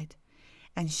inside.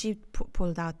 And she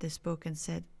pulled out this book and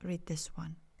said, read this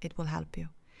one, it will help you.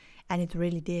 And it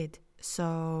really did.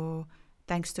 So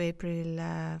thanks to April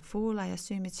Fool, I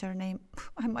assume it's her name.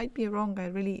 I might be wrong,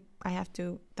 I have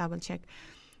to double check.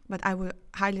 But I would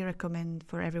highly recommend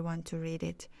for everyone to read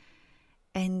it.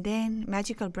 And then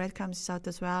Magical Bread comes out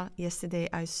as well. Yesterday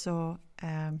I saw,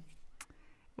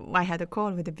 I had a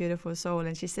call with a beautiful soul,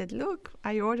 and she said, look,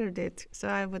 I ordered it. So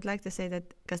I would like to say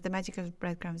that, because the Magical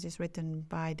Breadcrumbs is written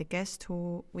by the guest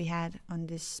who we had on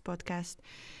this podcast,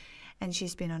 and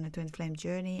she's been on a twin flame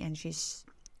journey, and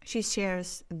she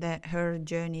shares her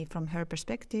journey from her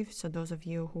perspective. So those of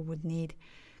you who would need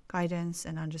guidance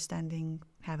and understanding,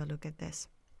 have a look at this.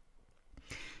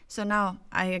 So now,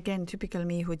 typical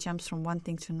me who jumps from one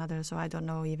thing to another, so I don't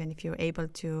know even if you're able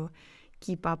to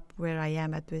keep up where I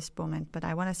am at this moment. But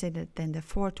I want to say that then the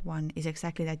fourth one is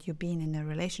exactly that you've been in a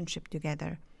relationship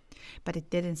together, but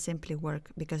it didn't simply work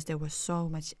because there was so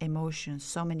much emotion,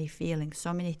 so many feelings,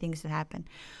 so many things that happen.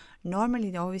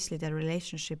 Normally, obviously, the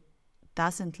relationship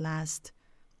doesn't last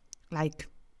like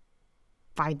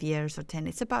 5 years or 10.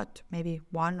 It's about maybe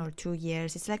 1 or 2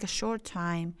 years. It's like a short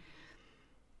time,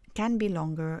 can be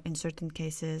longer in certain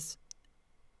cases.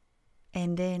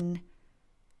 And then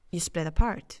you split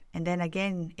apart. And then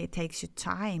again, it takes you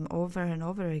time over and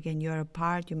over again. You're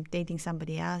apart, you're dating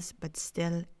somebody else, but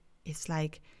still it's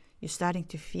like you're starting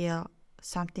to feel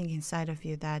something inside of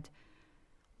you that,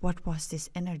 what was this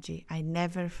energy? I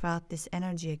never felt this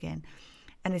energy again.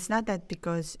 And it's not that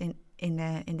because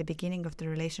in the beginning of the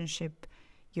relationship,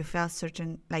 you felt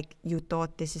certain, like you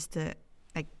thought this is the,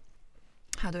 like,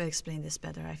 how do I explain this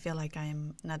better? I feel like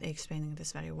I'm not explaining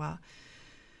this very well.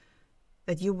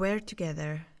 That you were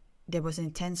together, there was an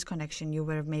intense connection, you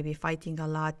were maybe fighting a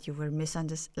lot, you were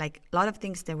misunderstood, like a lot of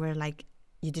things that were like,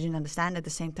 you didn't understand. At the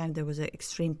same time, there was an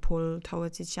extreme pull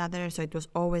towards each other. So it was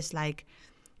always like,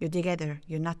 you're together,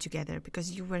 you're not together,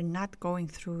 because you were not going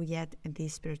through yet the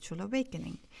spiritual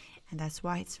awakening. And that's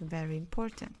why it's very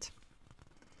important.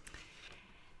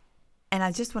 And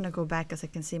I just want to go back, as I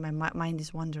can see my mind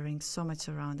is wandering so much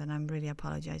around, and I'm really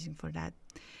apologizing for that.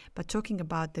 But talking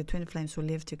about the twin flames who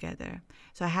live together.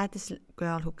 So I had this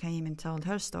girl who came and told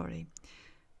her story.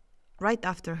 Right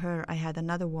after her, I had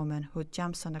another woman who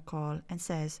jumps on a call and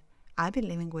says, I've been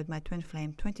living with my twin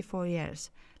flame 24 years.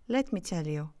 Let me tell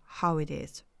you how it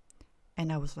is.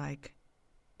 And I was like,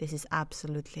 this is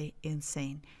absolutely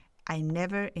insane. I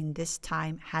never in this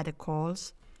time had a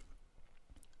calls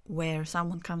where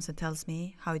someone comes and tells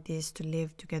me how it is to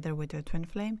live together with a twin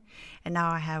flame. And now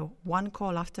I have one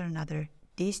call after another.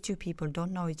 These two people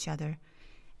don't know each other,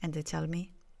 and they tell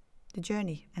me the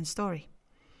journey and story.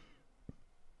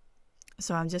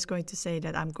 So I'm just going to say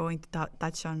that I'm going to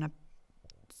touch on a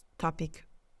topic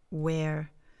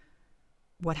where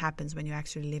what happens when you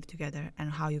actually live together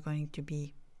and how you're going to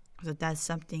be. So that's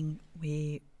something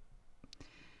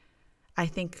I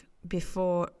think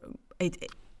before it,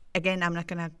 again, I'm not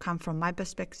going to come from my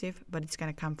perspective, but it's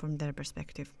going to come from their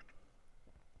perspective.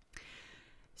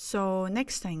 So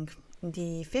next thing,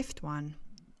 the fifth one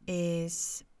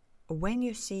is when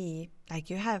you see, like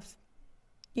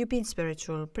you've been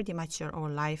spiritual pretty much your whole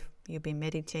life. You've been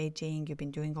meditating, you've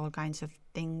been doing all kinds of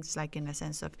things, like in a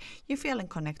sense of you're feeling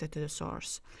connected to the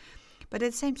source. But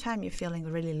at the same time, you're feeling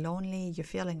really lonely, you're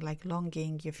feeling like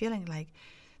longing, you're feeling like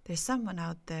there's someone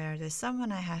out there, there's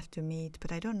someone I have to meet,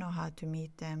 but I don't know how to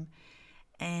meet them.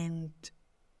 And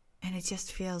it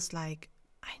just feels like,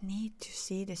 I need to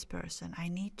see this person, I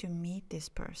need to meet this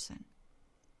person,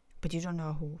 but you don't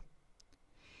know who.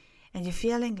 And you're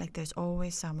feeling like there's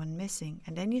always someone missing.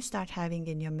 And then you start having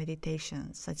in your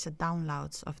meditations such a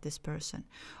downloads of this person.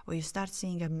 Or you start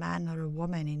seeing a man or a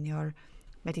woman in your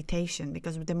meditation.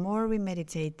 Because the more we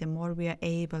meditate, the more we are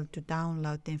able to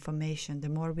download the information. The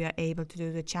more we are able to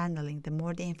do the channeling. The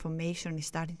more the information is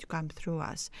starting to come through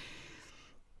us.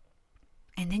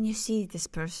 And then you see this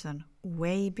person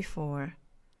way before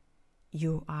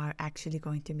you are actually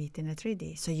going to meet in a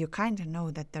 3D. So you kind of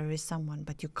know that there is someone,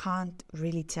 but you can't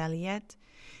really tell yet.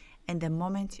 And the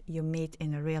moment you meet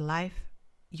in a real life,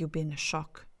 you've been in a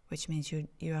shock, which means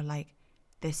you are like,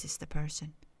 this is the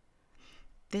person.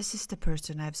 This is the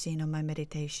person I've seen on my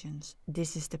meditations.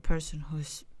 This is the person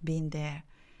who's been there.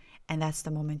 And that's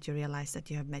the moment you realize that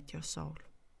you have met your soul.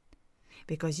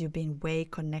 Because you've been way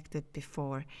connected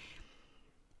before.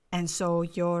 And so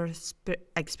your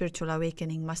spiritual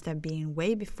awakening must have been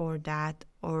way before that,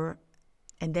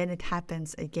 and then it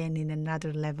happens again in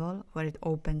another level where it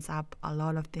opens up a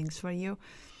lot of things for you.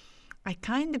 I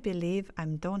kind of believe, I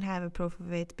don't have a proof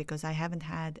of it because I haven't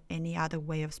had any other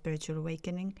way of spiritual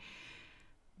awakening,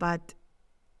 but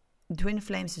twin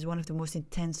flames is one of the most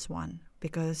intense one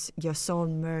because your soul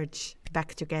merge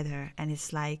back together, and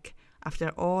it's like after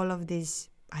all of these,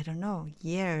 I don't know,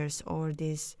 years or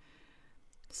these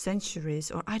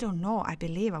centuries, or I don't know, I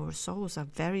believe our souls are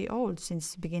very old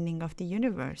since the beginning of the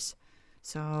universe.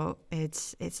 So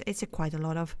it's quite a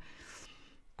lot of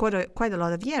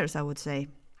years, I would say.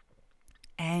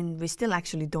 And we still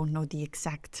actually don't know the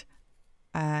exact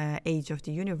age of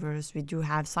the universe. We do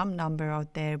have some number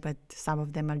out there, but some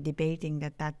of them are debating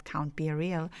that can't be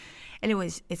real.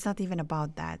 Anyways, it's not even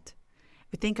about that.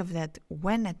 We think of that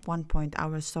when at one point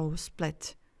our soul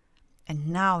split and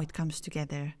now it comes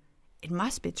together. It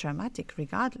must be traumatic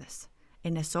regardless,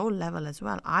 in a soul level as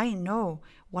well. I know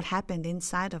what happened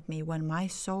inside of me when my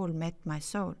soul met my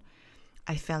soul.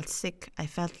 I felt sick. I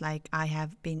felt like I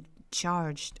have been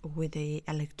charged with the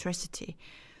electricity.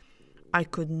 I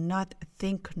could not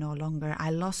think no longer.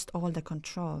 I lost all the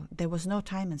control. There was no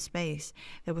time and space.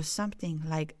 There was something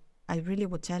like, I really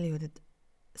would tell you that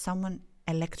someone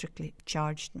electrically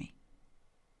charged me.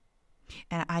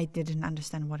 And I didn't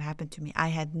understand what happened to me. I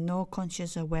had no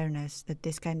conscious awareness that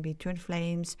this can be twin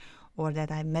flames, or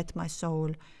that I met my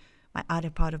soul, my other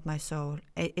part of my soul.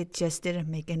 It just didn't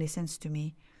make any sense to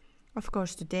me. Of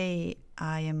course, today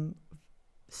I am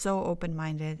so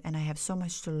open-minded and I have so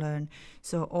much to learn.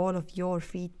 So all of your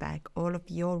feedback, all of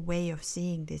your way of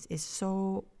seeing this is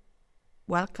so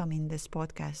welcome in this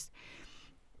podcast,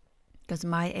 because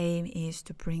my aim is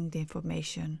to bring the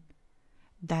information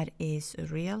that is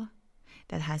real,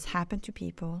 that has happened to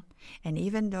people. And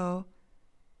even though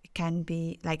it can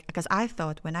be like, because I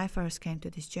thought when I first came to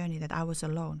this journey that I was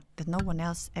alone, that no one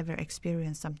else ever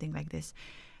experienced something like this.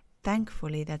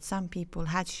 Thankfully that some people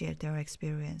had shared their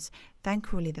experience.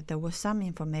 Thankfully that there was some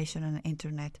information on the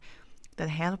internet that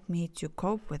helped me to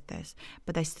cope with this.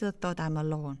 But I still thought I'm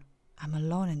alone. I'm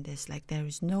alone in this. Like, there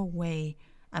is no way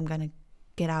I'm going to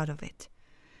get out of it.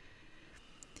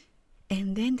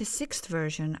 And then the sixth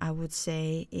version, I would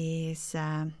say, is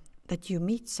that you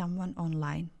meet someone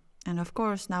online. And of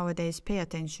course, nowadays, pay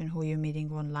attention who you're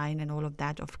meeting online and all of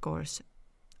that, of course.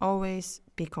 Always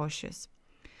be cautious.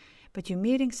 But you're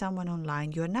meeting someone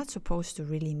online you're not supposed to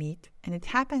really meet. And it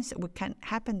can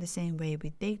happen the same way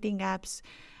with dating apps,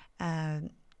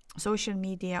 social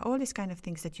media, all these kind of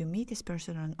things, that you meet this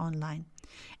person online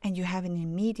and you have an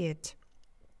immediate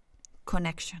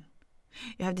connection.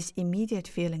 You have this immediate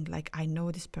feeling like, I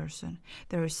know this person.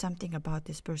 There is something about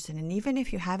this person. And even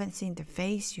if you haven't seen the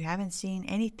face, you haven't seen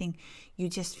anything, you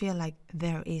just feel like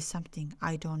there is something.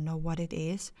 I don't know what it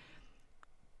is,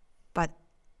 but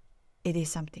it is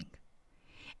something.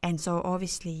 And so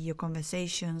obviously your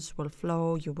conversations will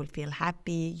flow, you will feel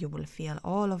happy, you will feel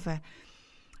all of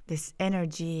this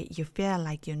energy, you feel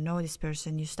like you know this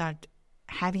person, you start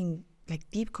having like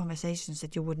deep conversations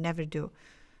that you would never do.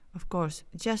 Of course,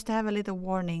 just to have a little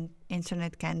warning,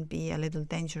 internet can be a little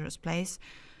dangerous place.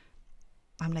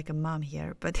 I'm like a mom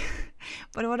here, but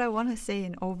what I want to say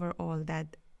in overall,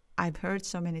 that I've heard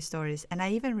so many stories, and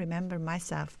I even remember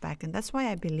myself back, and that's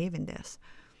why I believe in this,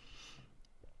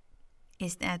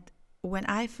 is that when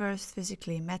I first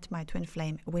physically met my twin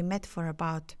flame, we met for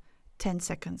about 10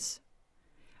 seconds.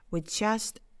 We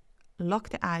just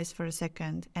locked the eyes for a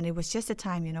second, and it was just a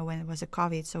time, when it was a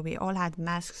COVID, so we all had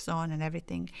masks on and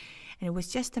everything. And it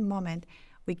was just a moment.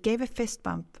 We gave a fist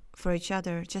bump for each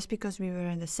other just because we were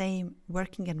in the same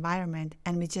working environment.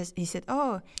 And he said,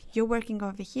 oh, you're working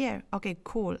over here. Okay,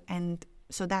 cool. And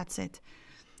so that's it.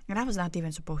 And I was not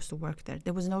even supposed to work there.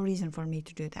 There was no reason for me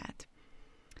to do that.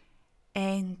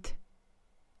 And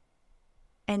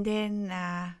then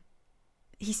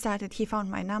he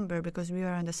found my number because we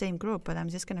were in the same group. But I'm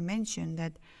just going to mention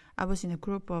that I was in a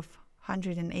group of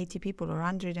 180 people, or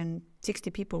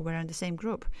 160 people were in the same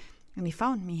group. And he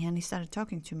found me and he started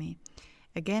talking to me.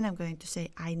 Again, I'm going to say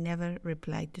I never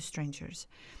replied to strangers.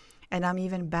 And I'm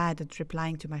even bad at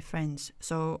replying to my friends.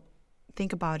 So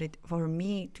think about it. For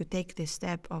me to take this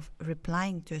step of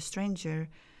replying to a stranger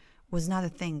was not a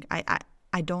thing.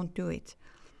 I don't do it.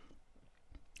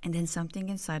 And then something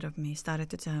inside of me started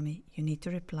to tell me, you need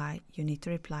to reply, you need to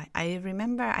reply. I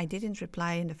remember I didn't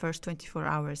reply in the first 24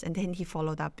 hours. And then he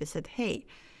followed up and said, hey.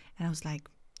 And I was like,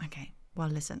 okay, well,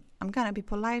 listen, I'm going to be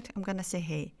polite. I'm going to say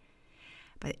hey.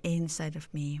 But inside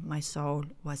of me, my soul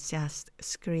was just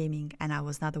screaming and I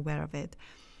was not aware of it.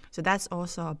 So that's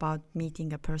also about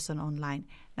meeting a person online.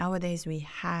 Nowadays, we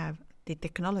have the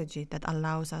technology that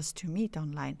allows us to meet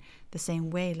online. The same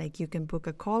way, like you can book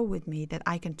a call with me that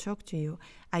I can talk to you.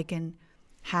 I can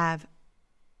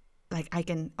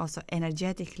also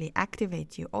energetically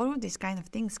activate you. All of these kind of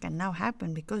things can now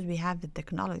happen because we have the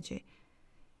technology.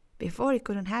 Before it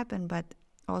couldn't happen, but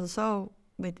also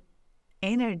with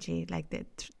energy, like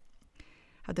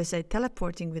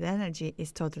teleporting with energy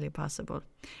is totally possible.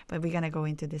 But we're going to go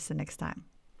into this the next time.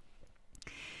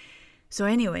 So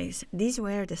anyways, these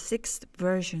were the 6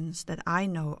 versions that I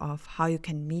know of how you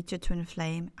can meet your twin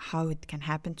flame, how it can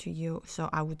happen to you. So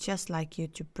I would just like you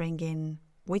to bring in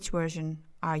which version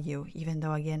are you, even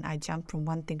though again I jumped from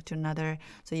one thing to another.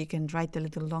 So you can write a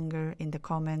little longer in the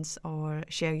comments or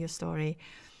share your story.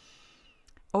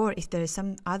 Or if there is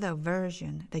some other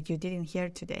version that you didn't hear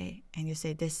today and you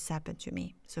say this happened to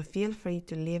me. So feel free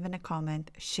to leave in a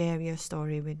comment, share your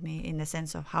story with me in the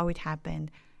sense of how it happened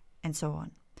and so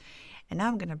on. And now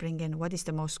I'm going to bring in what is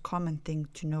the most common thing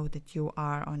to know that you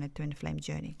are on a twin flame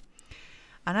journey.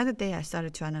 Another day I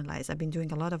started to analyze. I've been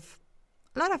doing a lot of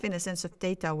in a sense of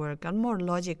data work and more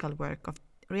logical work of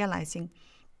realizing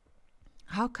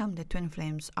how come the twin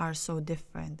flames are so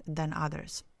different than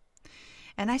others.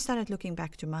 And I started looking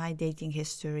back to my dating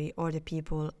history or the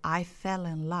people I fell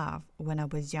in love when I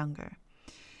was younger.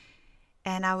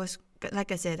 And I was,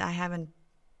 like I said, I haven't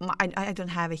I don't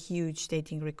have a huge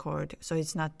dating record, so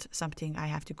it's not something I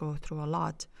have to go through a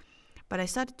lot. But I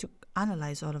started to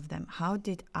analyze all of them. How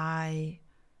did I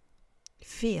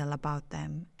feel about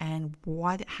them and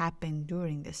what happened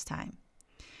during this time?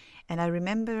 And I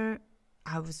remember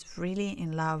I was really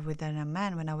in love with a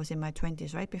man when I was in my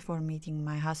 20s, right before meeting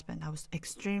my husband. I was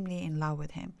extremely in love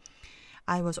with him.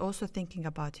 I was also thinking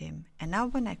about him. And now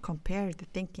when I compare the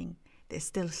thinking, they're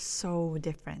still so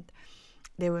different.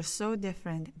 They were so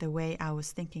different the way I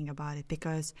was thinking about it,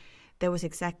 because there was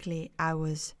exactly, I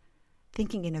was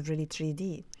thinking in a really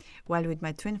 3D, while with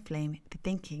my twin flame, the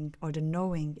thinking or the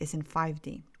knowing is in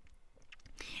 5D.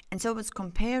 And so I was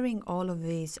comparing all of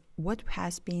these, what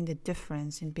has been the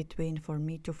difference in between for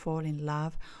me to fall in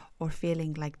love or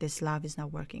feeling like this love is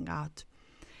not working out.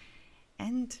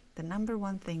 And the number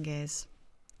one thing is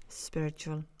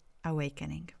spiritual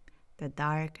awakening, the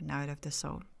dark night of the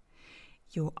soul.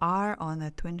 You are on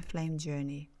a twin flame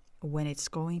journey when it's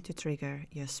going to trigger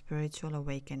your spiritual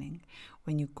awakening,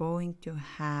 when you're going to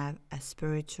have a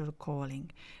spiritual calling,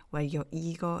 where your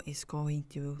ego is going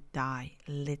to die,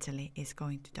 literally is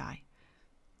going to die.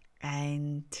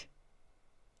 And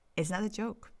it's not a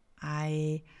joke.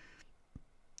 I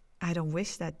don't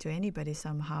wish that to anybody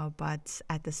somehow, but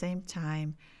at the same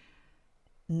time,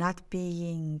 not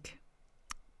being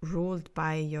ruled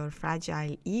by your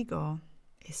fragile ego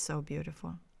is so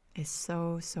beautiful. It's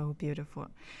so, so beautiful.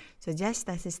 So just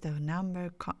that is the number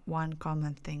one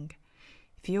common thing.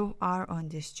 If you are on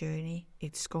this journey,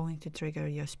 it's going to trigger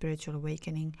your spiritual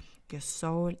awakening. Your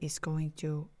soul is going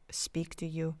to speak to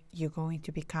you. You're going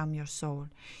to become your soul.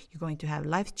 You're going to have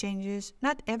life changes.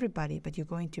 Not everybody, but you're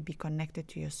going to be connected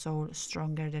to your soul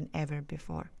stronger than ever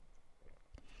before.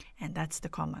 And that's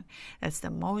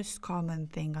the most common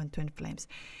thing on twin flames.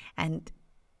 And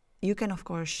you can, of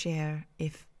course, share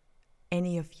if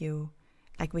any of you,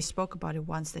 like we spoke about it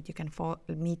once, that you can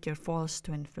meet your false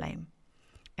twin flame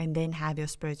and then have your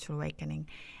spiritual awakening.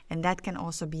 And that can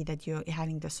also be that you're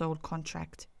having the soul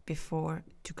contract before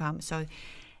to come. So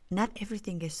not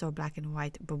everything is so black and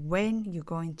white, but when you're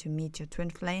going to meet your twin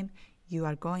flame, you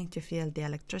are going to feel the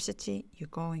electricity. You're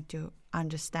going to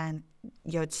understand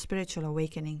your spiritual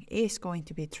awakening is going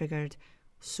to be triggered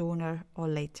sooner or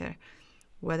later.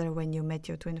 Whether when you met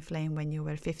your twin flame when you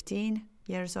were 15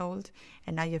 years old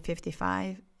and now you're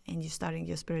 55 and you're starting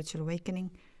your spiritual awakening,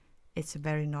 it's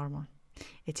very normal.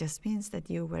 It just means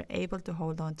that you were able to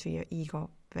hold on to your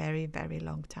ego very, very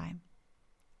long time.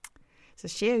 So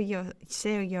share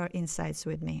your insights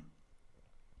with me.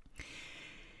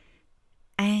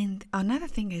 And another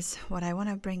thing is, what I want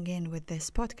to bring in with this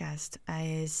podcast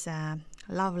is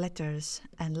love letters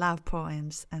and love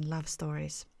poems and love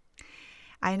stories.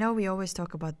 I know we always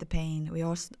talk about the pain, we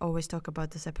always talk about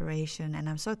the separation, and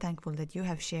I'm so thankful that you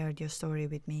have shared your story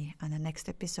with me. On the next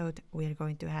episode, we are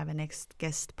going to have a next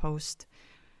guest post,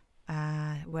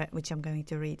 which I'm going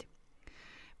to read.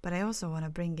 But I also want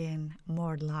to bring in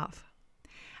more love.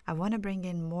 I want to bring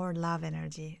in more love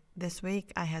energy. This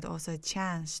week, I had also a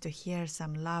chance to hear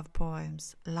some love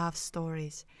poems, love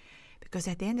stories. Because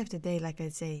at the end of the day, like I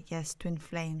say, yes, twin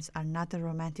flames are not a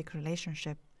romantic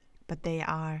relationship, but they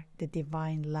are the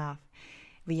divine love.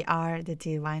 We are the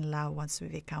divine love once we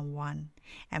become one.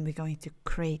 And we're going to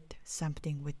create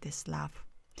something with this love.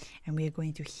 And we are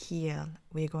going to heal.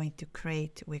 We are going to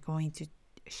create. We're going to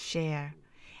share.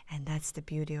 And that's the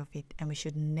beauty of it. And we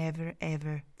should never,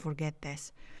 ever forget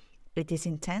this. It is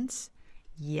intense.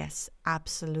 Yes,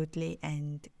 absolutely.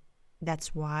 And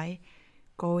that's why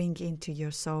going into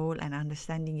your soul and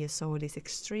understanding your soul is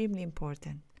extremely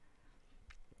important.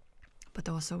 But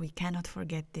also we cannot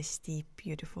forget this deep,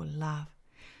 beautiful love.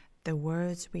 The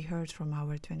words we heard from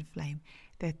our twin flame,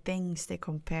 the things they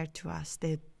compared to us,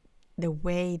 the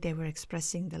way they were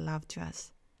expressing the love to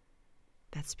us.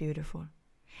 That's beautiful.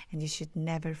 And you should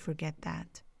never forget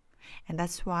that. And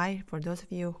that's why, for those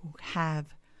of you who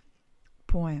have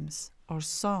poems or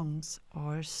songs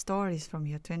or stories from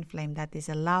your twin flame that is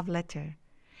a love letter,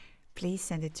 please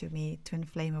send it to me,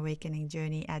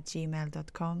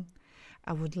 twinflameawakeningjourney@gmail.com.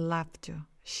 I would love to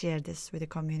share this with the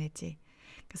community,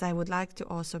 because I would like to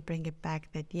also bring it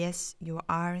back that yes, you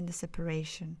are in the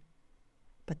separation,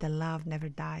 but the love never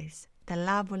dies. The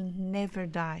love will never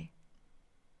die.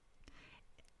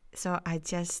 So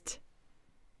it's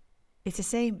the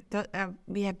same.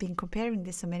 We have been comparing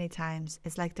this so many times.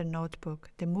 It's like the Notebook.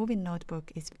 The movie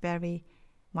Notebook is very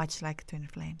much like twin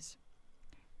flames.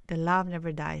 The love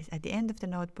never dies. At the end of the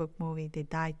Notebook movie, they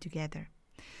died together.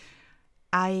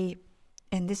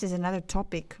 And this is another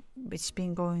topic which has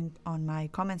been going on my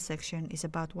comment section, is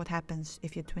about what happens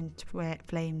if your twin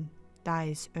flame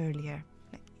dies earlier.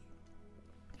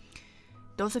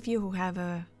 those of you who have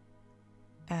a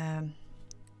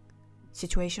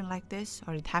situation like this,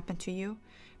 or it happened to you,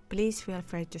 please feel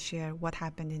free to share what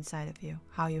happened inside of you,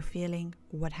 how you're feeling,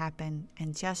 what happened,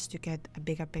 and just to get a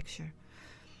bigger picture.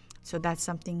 So that's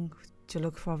something to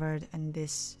look forward in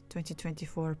this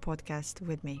 2024 podcast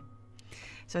with me.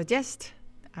 So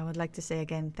I would like to say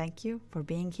again, thank you for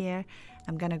being here.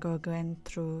 I'm going to go again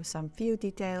through some few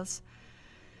details.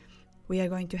 We are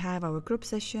going to have our group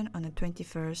session on the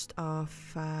 21st of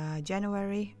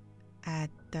January at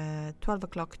 12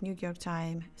 o'clock New York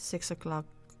time, 6 o'clock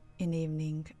in the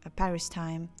evening Paris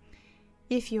time.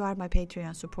 If you are my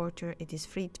Patreon supporter, it is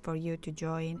free for you to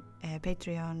join.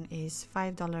 Patreon is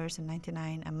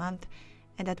 $5.99 a month,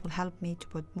 and that will help me to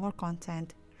put more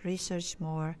content, research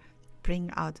more, bring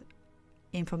out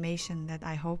information that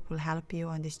I hope will help you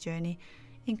on this journey,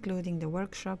 including the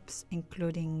workshops,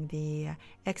 including the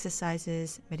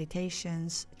exercises,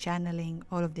 meditations, channeling,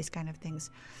 all of these kind of things.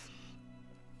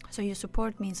 So your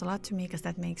support means a lot to me, because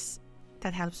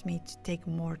that helps me to take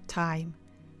more time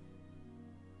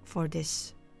for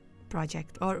this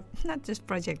project, or not just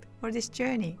project, for this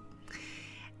journey.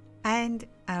 And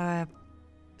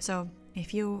so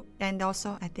if you, and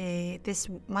also at this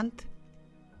month,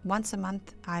 once a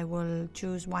month, I will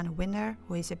choose one winner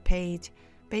who is a paid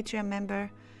Patreon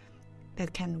member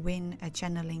that can win a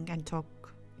channeling and talk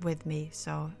with me.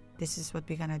 So this is what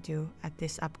we're gonna do at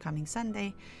this upcoming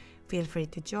Sunday. Feel free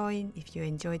to join. If you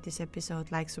enjoyed this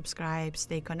episode, like, subscribe,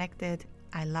 stay connected.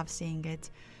 I love seeing it.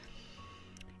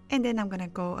 And then I'm gonna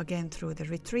go again through the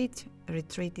retreat. The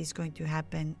retreat is going to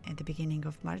happen at the beginning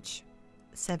of March,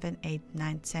 7, 8,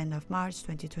 9, 10 of March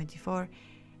 2024.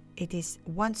 It is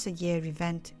once a year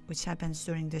event which happens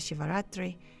during the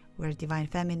Shivaratri, where Divine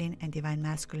Feminine and Divine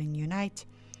Masculine unite.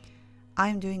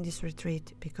 I'm doing this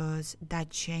retreat because that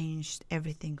changed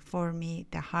everything for me.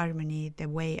 The harmony, the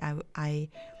way I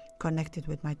connected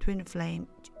with my twin flame,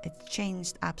 it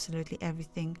changed absolutely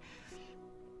everything.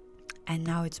 And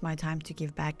now it's my time to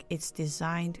give back. It's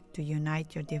designed to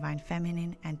unite your Divine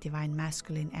Feminine and Divine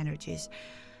Masculine energies.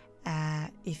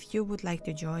 If you would like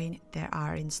to join, there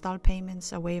are install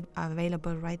payments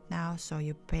available right now. So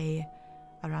you pay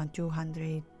around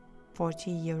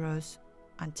 240 euros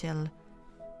until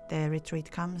the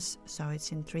retreat comes. So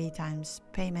it's in 3 times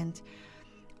payment.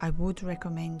 I would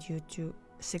recommend you to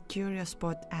secure your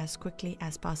spot as quickly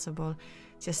as possible.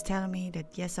 Just tell me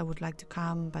that, yes, I would like to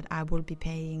come, but I will be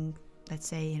paying, let's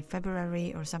say in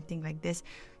February or something like this,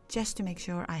 just to make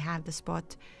sure I have the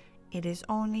spot. It is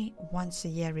only once a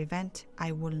year event.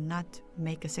 I will not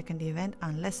make a second event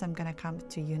unless I'm gonna come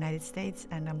to United States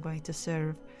and I'm going to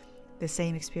serve the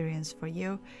same experience for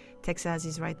you. Texas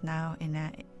is right now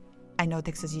I know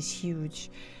Texas is huge,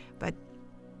 but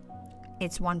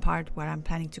it's one part where I'm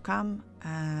planning to come.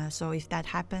 So if that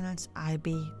happens, I'll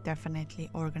be definitely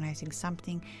organizing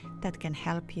something that can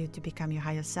help you to become your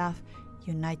higher self,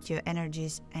 unite your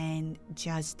energies, and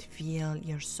just feel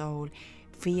your soul,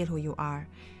 feel who you are.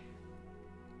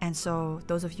 And so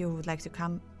those of you who would like to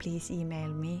come, please email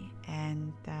me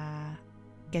and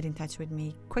get in touch with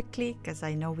me quickly, because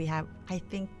I know we have, I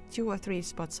think, 2 or 3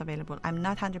 spots available. I'm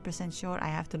not 100% sure. I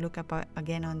have to look up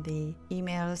again on the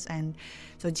emails, and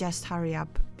so just hurry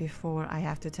up before I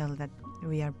have to tell that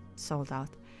we are sold out.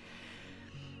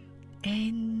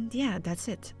 And yeah, that's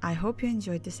it. I hope you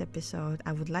enjoyed this episode.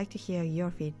 I would like to hear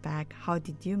your feedback. How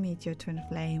did you meet your twin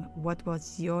flame? What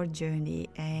was your journey?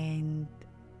 And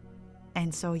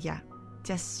so yeah,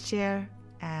 just share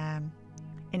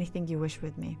anything you wish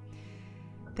with me.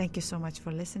 Thank you so much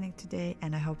for listening today,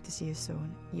 and I hope to see you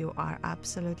soon. You are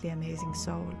absolutely amazing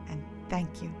soul, and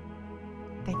thank you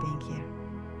for being here.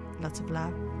 Lots of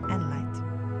love and light.